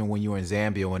this even when you were in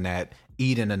Zambia, when that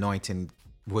Eden anointing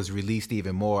was released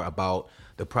even more about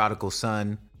the prodigal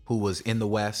son who was in the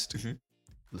West.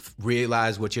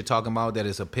 Realize what you're talking about, that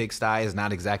it's a pigsty, is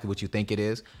not exactly what you think it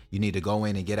is. You need to go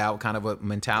in and get out, kind of a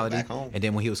mentality. Back home. And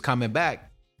then when he was coming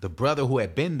back, the brother who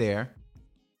had been there,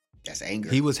 That's anger.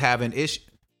 he was having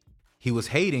he was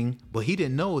hating, but he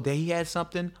didn't know that he had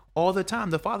something all the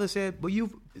time. The father said, well,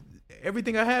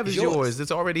 everything I have is yours.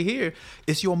 It's already here.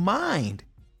 It's your mind.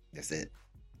 That's it.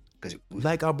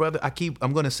 Like our brother,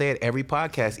 I'm going to say it every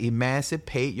podcast: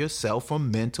 emancipate yourself from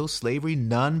mental slavery.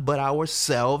 None but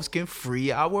ourselves can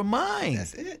free our mind.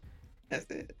 That's it. That's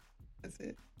it. That's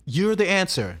it. You're the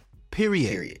answer.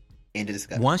 Period. End of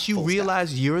discussion. Once you Full realize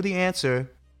stop. you're the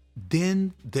answer,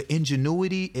 then the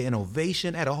ingenuity,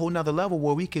 innovation at a whole nother level,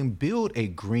 where we can build a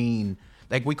green,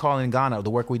 like we call in Ghana, the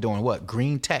work we're doing, what?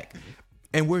 Green tech.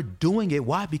 And we're doing it.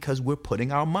 Why? Because we're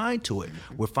putting our mind to it.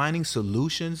 We're finding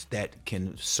solutions that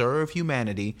can serve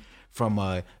humanity from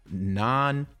a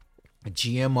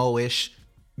non-GMO-ish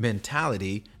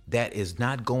mentality that is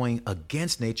not going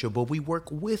against nature, but we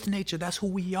work with nature. That's who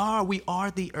we are. We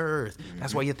are the earth.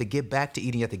 That's why you have to get back to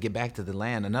eating. You have to get back to the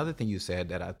land. Another thing you said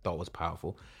that I thought was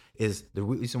powerful is the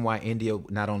reason why India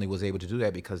not only was able to do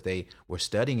that because they were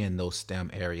studying in those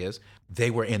STEM areas,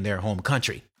 they were in their home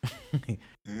country.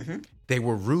 They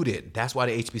were rooted. That's why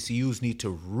the HBCUs need to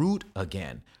root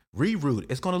again. Reroot.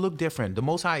 It's going to look different. The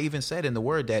Most High even said in the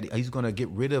word that he's going to get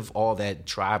rid of all that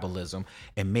tribalism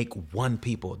and make one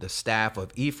people. The staff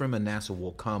of Ephraim and Manasseh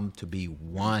will come to be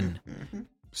one.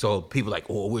 So people like,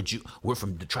 oh, we're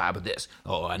from the tribe of this.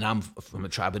 Oh, and I'm from the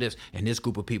tribe of this. And this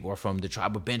group of people are from the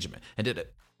tribe of Benjamin. And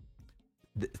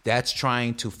that's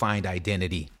trying to find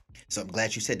identity. So I'm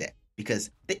glad you said that, because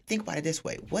think about it this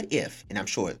way. What if, and I'm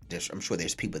sure there's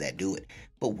people that do it,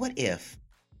 but what if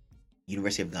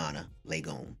University of Ghana,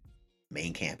 Legon,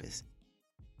 main campus,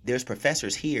 there's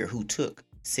professors here who took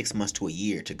 6 months to a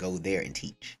year to go there and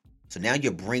teach. So now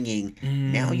you're bringing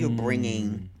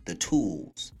the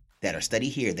tools that are studied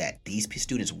here that these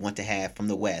students want to have from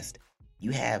the West.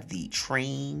 You have the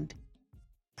trained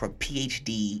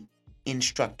PhD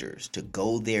instructors to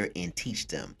go there and teach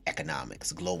them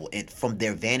economics, global, and from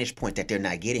their vantage point that they're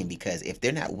not getting, because if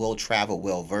they're not well traveled,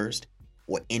 well versed,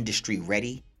 or industry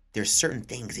ready, there's certain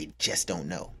things they just don't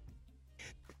know.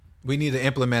 We need to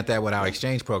implement that with our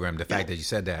exchange program. The fact that you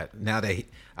said that, now that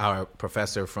our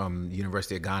professor from the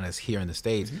University of Ghana is here in the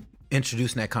States,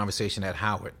 introducing that conversation at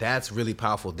Howard, that's really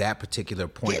powerful, that particular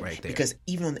point right there. Because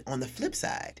even on the flip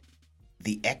side,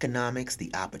 the economics,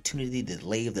 the opportunity, the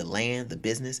lay of the land, the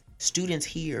business, students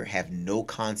here have no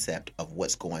concept of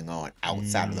what's going on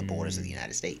outside of the borders of the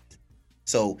United States.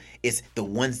 So it's the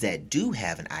ones that do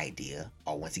have an idea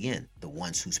are, once again, the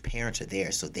ones whose parents are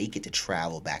there, so they get to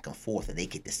travel back and forth and they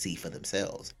get to see for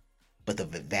themselves. But the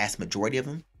vast majority of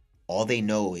them, all they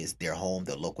know is their home,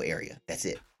 their local area. That's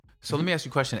it. So let me ask you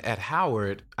a question. At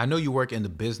Howard, I know you work in the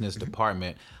business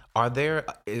department. Are there,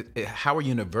 Howard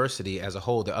University as a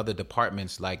whole, the other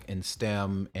departments like in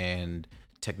STEM and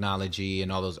technology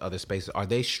and all those other spaces, are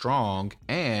they strong,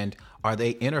 and are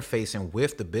they interfacing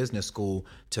with the business school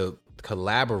to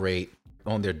collaborate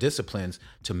on their disciplines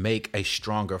to make a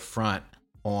stronger front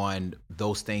on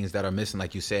those things that are missing?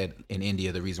 Like you said, in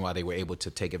India, the reason why they were able to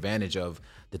take advantage of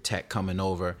the tech coming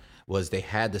over was they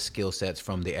had the skill sets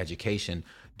from the education.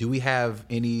 Do we have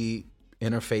any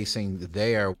interfacing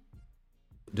there?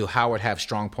 Do Howard have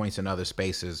strong points in other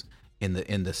spaces in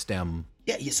the STEM?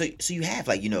 Yeah. So you have,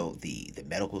 like, the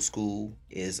medical school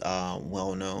is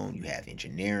well known. You have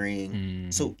engineering.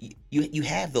 So you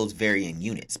have those varying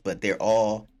units, but they're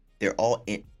all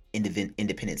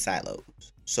independent silos.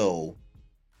 So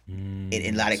in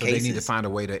a lot of cases, they need to find a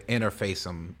way to interface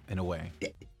them in a way.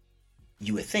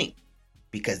 You would think,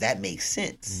 because that makes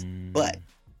sense, but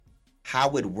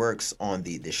how it works on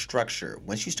the structure,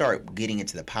 once you start getting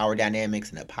into the power dynamics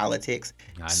and the politics,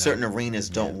 certain arenas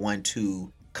don't want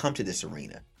to come to this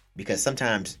arena, because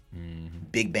sometimes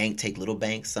big bank take little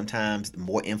banks, sometimes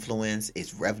more influence,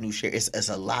 it's revenue share, it's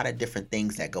a lot of different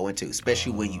things that go into,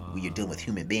 especially when you're dealing with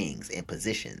human beings and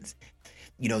positions.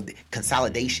 The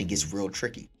consolidation gets real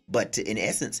tricky. But in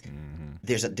essence,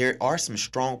 there are some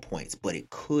strong points, but it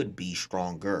could be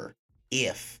stronger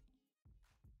if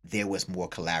there was more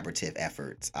collaborative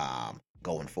efforts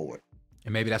going forward.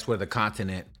 And maybe that's where the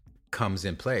continent comes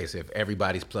in place. If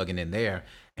everybody's plugging in there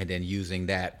and then using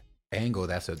that angle,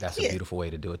 that's a beautiful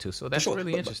way to do it too. So that's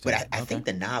really interesting. But I think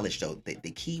the knowledge, though,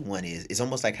 the key one is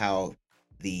almost like how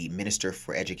the minister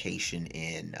for education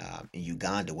in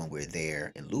Uganda when we were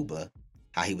there in Luba,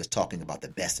 how he was talking about the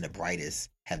best and the brightest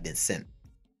have been sent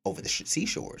over the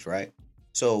seashores, right?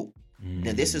 So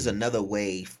now this is another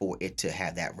way for it to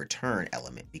have that return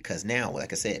element, because now,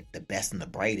 like I said, the best and the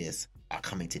brightest are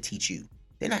coming to teach you.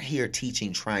 They're not here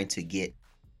teaching, trying to get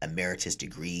emeritus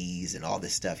degrees and all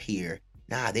this stuff here.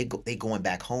 Nah, they going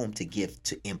back home to give,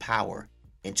 to empower,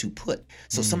 and to put.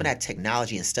 So some of that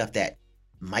technology and stuff that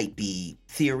might be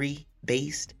theory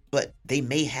based, but they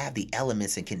may have the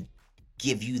elements and can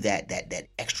give you that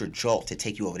extra jolt to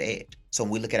take you over the edge. So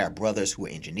when we look at our brothers who are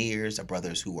engineers, our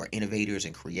brothers who are innovators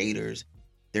and creators,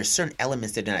 there's certain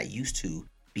elements that they're not used to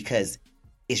because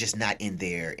it's just not in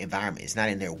their environment. It's not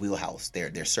in their wheelhouse,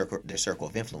 their circle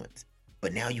of influence.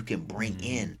 But now you can bring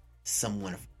in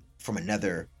someone from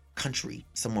another country,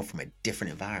 someone from a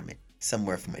different environment,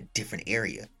 somewhere from a different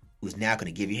area, who's now going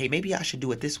to give you, hey, maybe I should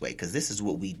do it this way because this is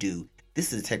what we do.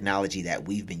 This is the technology that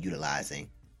we've been utilizing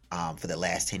for the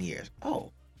last 10 years.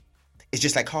 Oh, it's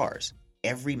just like cars.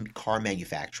 Every car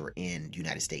manufacturer in the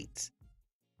United States.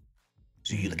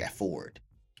 So you look at Ford,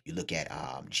 you look at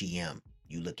GM,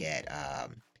 you look at,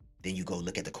 then you go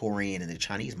look at the Korean and the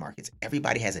Chinese markets.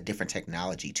 Everybody has a different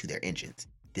technology to their engines.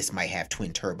 This might have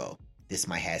twin turbo. This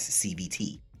might have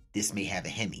CVT. This may have a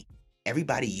Hemi.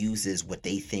 Everybody uses what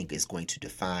they think is going to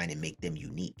define and make them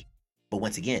unique. But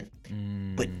once again,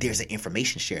 but there's an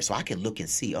information share. So I can look and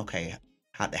see, okay,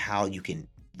 how you can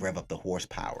rev up the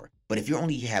horsepower. But if you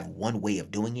only have one way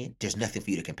of doing it, there's nothing for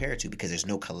you to compare it to because there's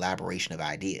no collaboration of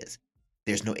ideas.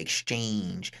 There's no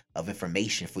exchange of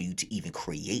information for you to even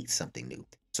create something new.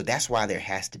 So that's why there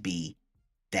has to be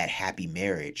that happy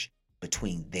marriage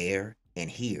between there and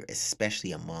here,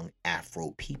 especially among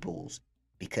Afro peoples,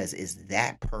 because it's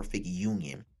that perfect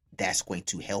union that's going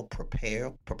to help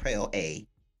propel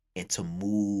and to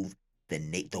move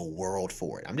the world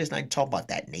forward. I'm just not talking about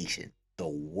that nation, the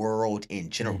world in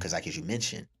general, because like as you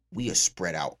mentioned, we are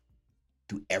spread out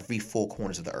through every four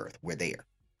corners of the earth. We're there.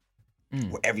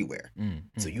 We're everywhere.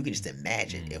 So you can just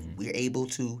imagine if we're able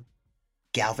to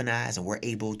galvanize and we're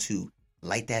able to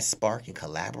light that spark and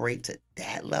collaborate to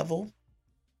that level,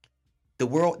 the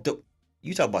world,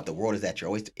 you talk about the world is at your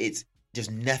oyster. It's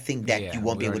there's nothing that you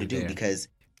won't be able to do because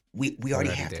we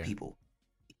already have the people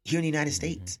here in the United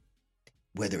States.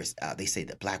 Whether it's they say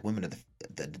that black women are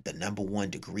the number one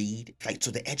degree, like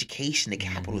so the education, the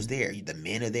capital is there, the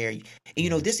men are there, and you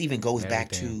know this even goes back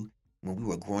to when we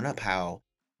were growing up, how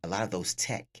a lot of those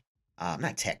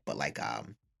not tech, but like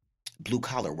blue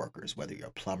collar workers, whether you're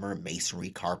a plumber, masonry,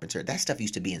 carpenter, that stuff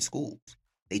used to be in schools.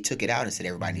 They took it out and said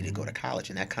everybody needed to go to college,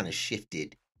 and that kind of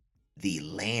shifted the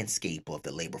landscape of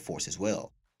the labor force as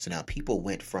well. So now people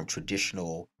went from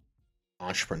traditional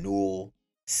entrepreneurial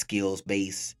skills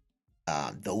based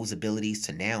those abilities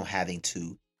to now having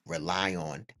to rely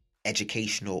on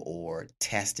educational or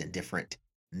test and different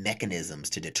mechanisms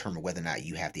to determine whether or not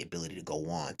you have the ability to go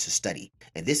on to study.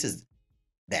 And this is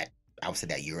that, I would say,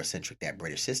 that Eurocentric, that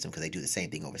British system, because they do the same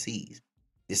thing overseas.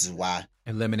 This is why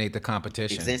eliminate the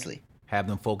competition. Exactly. Have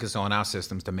them focus on our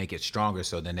systems to make it stronger,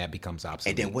 so then that becomes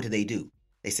obsolete. And then what do?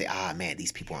 They say, man,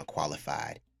 these people aren't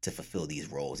qualified to fulfill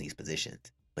these roles, these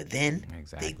positions. But then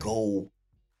they go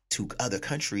to other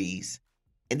countries,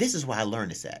 and this is why I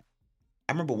learned this at.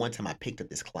 I remember one time I picked up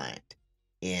this client,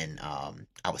 and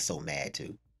I was so mad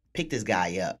too. Picked this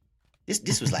guy up.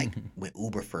 This was like when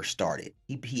Uber first started.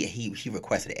 He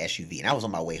requested an SUV, and I was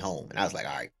on my way home, and I was like,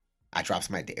 all right, I dropped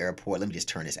somebody at the airport. Let me just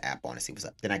turn this app on and see what's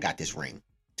up. Then I got this ring,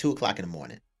 2:00 in the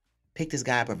morning. Picked this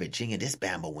guy up in Virginia. This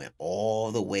Bama went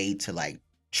all the way to like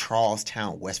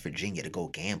Charlestown, West Virginia to go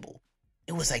gamble.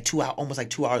 It was like 2 hours, almost like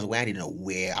 2 hours away. I didn't know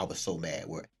where. I was so mad.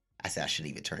 Where I said I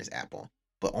shouldn't even turn his app on.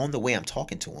 But on the way, I'm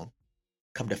talking to him.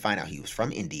 Come to find out, he was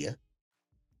from India,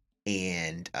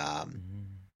 and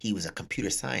he was a computer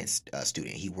science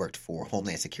student. He worked for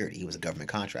Homeland Security. He was a government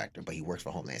contractor, but he worked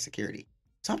for Homeland Security.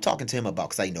 So I'm talking to him about,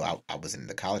 because I was in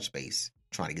the college space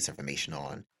trying to get some information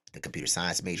on the computer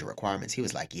science major requirements. He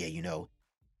was like, yeah,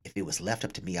 if it was left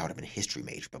up to me, I would have been a history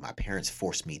major, but my parents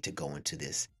forced me to go into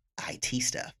this IT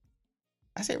stuff.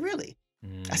 I said, really?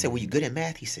 I said, were you good at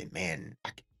math? He said, man,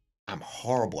 I'm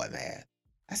horrible at math.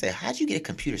 I said, how'd you get a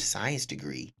computer science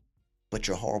degree, but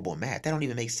you're horrible at math? That don't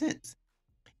even make sense.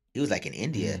 He was like, in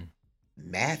India,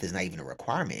 math is not even a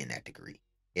requirement in that degree.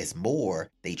 It's more,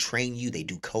 they train you, they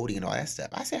do coding and all that stuff.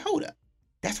 I said, hold up.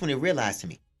 That's when it realized to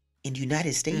me, in the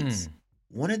United States,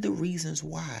 one of the reasons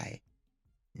why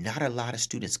not a lot of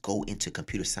students go into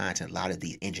computer science and a lot of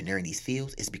the engineering, these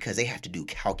fields, is because they have to do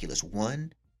calculus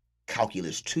 1,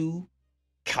 calculus 2,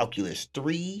 calculus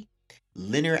 3,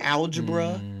 linear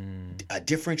algebra,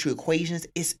 differential equations.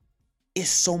 It's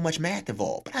so much math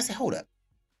involved. But I said, hold up.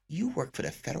 You work for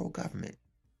the federal government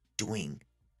doing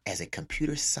as a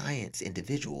computer science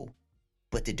individual,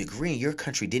 but the degree in your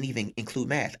country didn't even include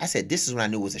math. I said, this is when I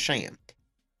knew it was a sham.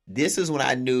 This is when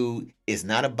I knew it's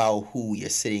not about who you're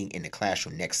sitting in the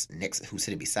classroom next who's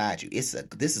sitting beside you. This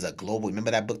is a global.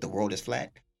 Remember that book, The World is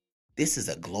Flat? This is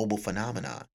a global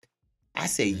phenomenon. I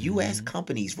say U.S.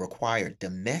 companies require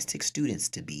domestic students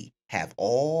to have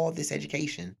all this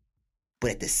education,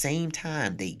 but at the same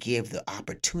time, they give the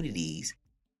opportunities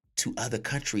to other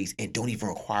countries and don't even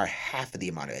require half of the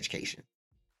amount of education,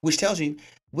 which tells you,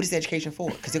 what is the education for?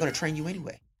 Because they're going to train you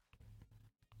anyway.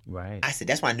 Right. I said,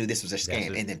 that's why I knew this was a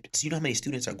scam. And then, so you know how many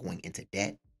students are going into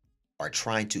debt, are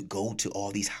trying to go to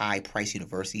all these high-priced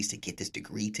universities to get this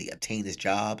degree, to obtain this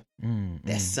job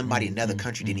that somebody in another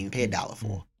country didn't even pay $1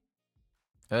 for.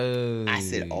 I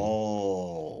said,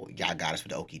 oh, y'all got us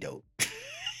with the okie doke.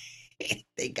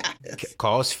 They got us.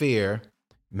 Cause fear,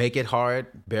 make it hard,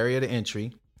 barrier to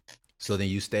entry, so then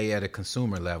you stay at a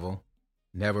consumer level,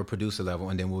 never producer level,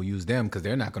 and then we'll use them because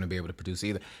they're not going to be able to produce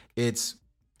either. It's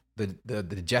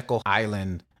the Jekyll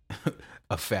Island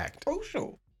effect.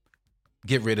 Crucial.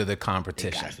 Get rid of the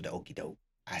competition. They got us with the okie doke.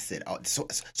 I said, oh, so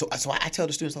I tell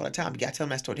the students all the time, you got to tell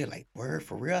them that story. They're like, word,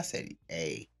 for real? I said,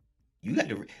 hey, you got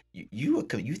to,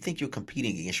 you think you're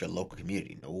competing against your local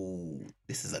community. No,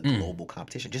 this is a global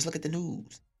competition. Just look at the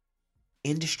news.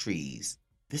 Industries,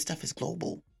 this stuff is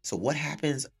global. So what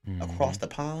happens across the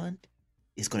pond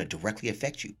is going to directly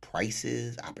affect you.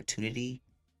 Prices, opportunity,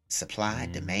 supply,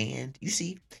 demand. You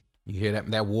see. You hear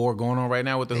that war going on right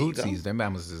now with the Houthis. Them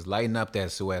mamas is lighting up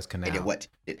that Suez Canal. And then what?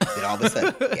 Then all of a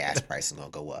sudden, gas prices are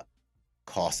going to go up.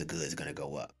 Cost of goods is going to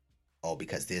go up. Oh,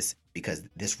 because this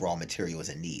raw material is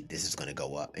in need. This is going to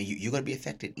go up. And you're going to be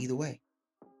affected either way.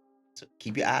 So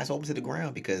keep your eyes open to the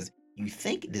ground, because you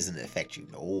think it doesn't affect you.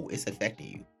 No, it's affecting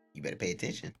you. You better pay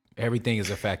attention. Everything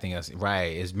is affecting us.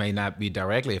 Right. It may not be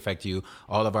directly affect you.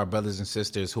 All of our brothers and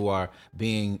sisters who are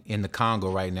being in the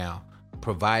Congo right now,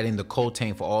 providing the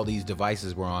coltan for all these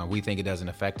devices we're on, we think it doesn't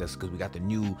affect us because we got the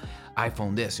new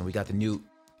iPhone this and we got the new,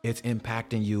 it's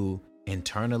impacting you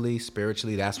internally,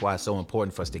 spiritually. That's why it's so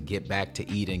important for us to get back to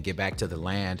Eden, get back to the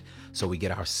land, so we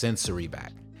get our sensory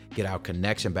back, get our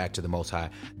connection back to the Most High.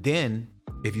 Then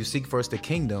if you seek first the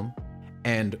kingdom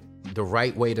and the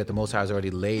right way that the Most High has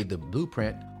already laid the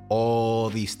blueprint, all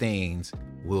these things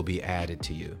will be added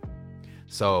to you.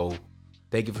 So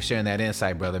thank you for sharing that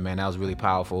insight, brother, man. That was really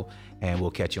powerful. And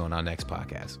we'll catch you on our next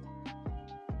podcast.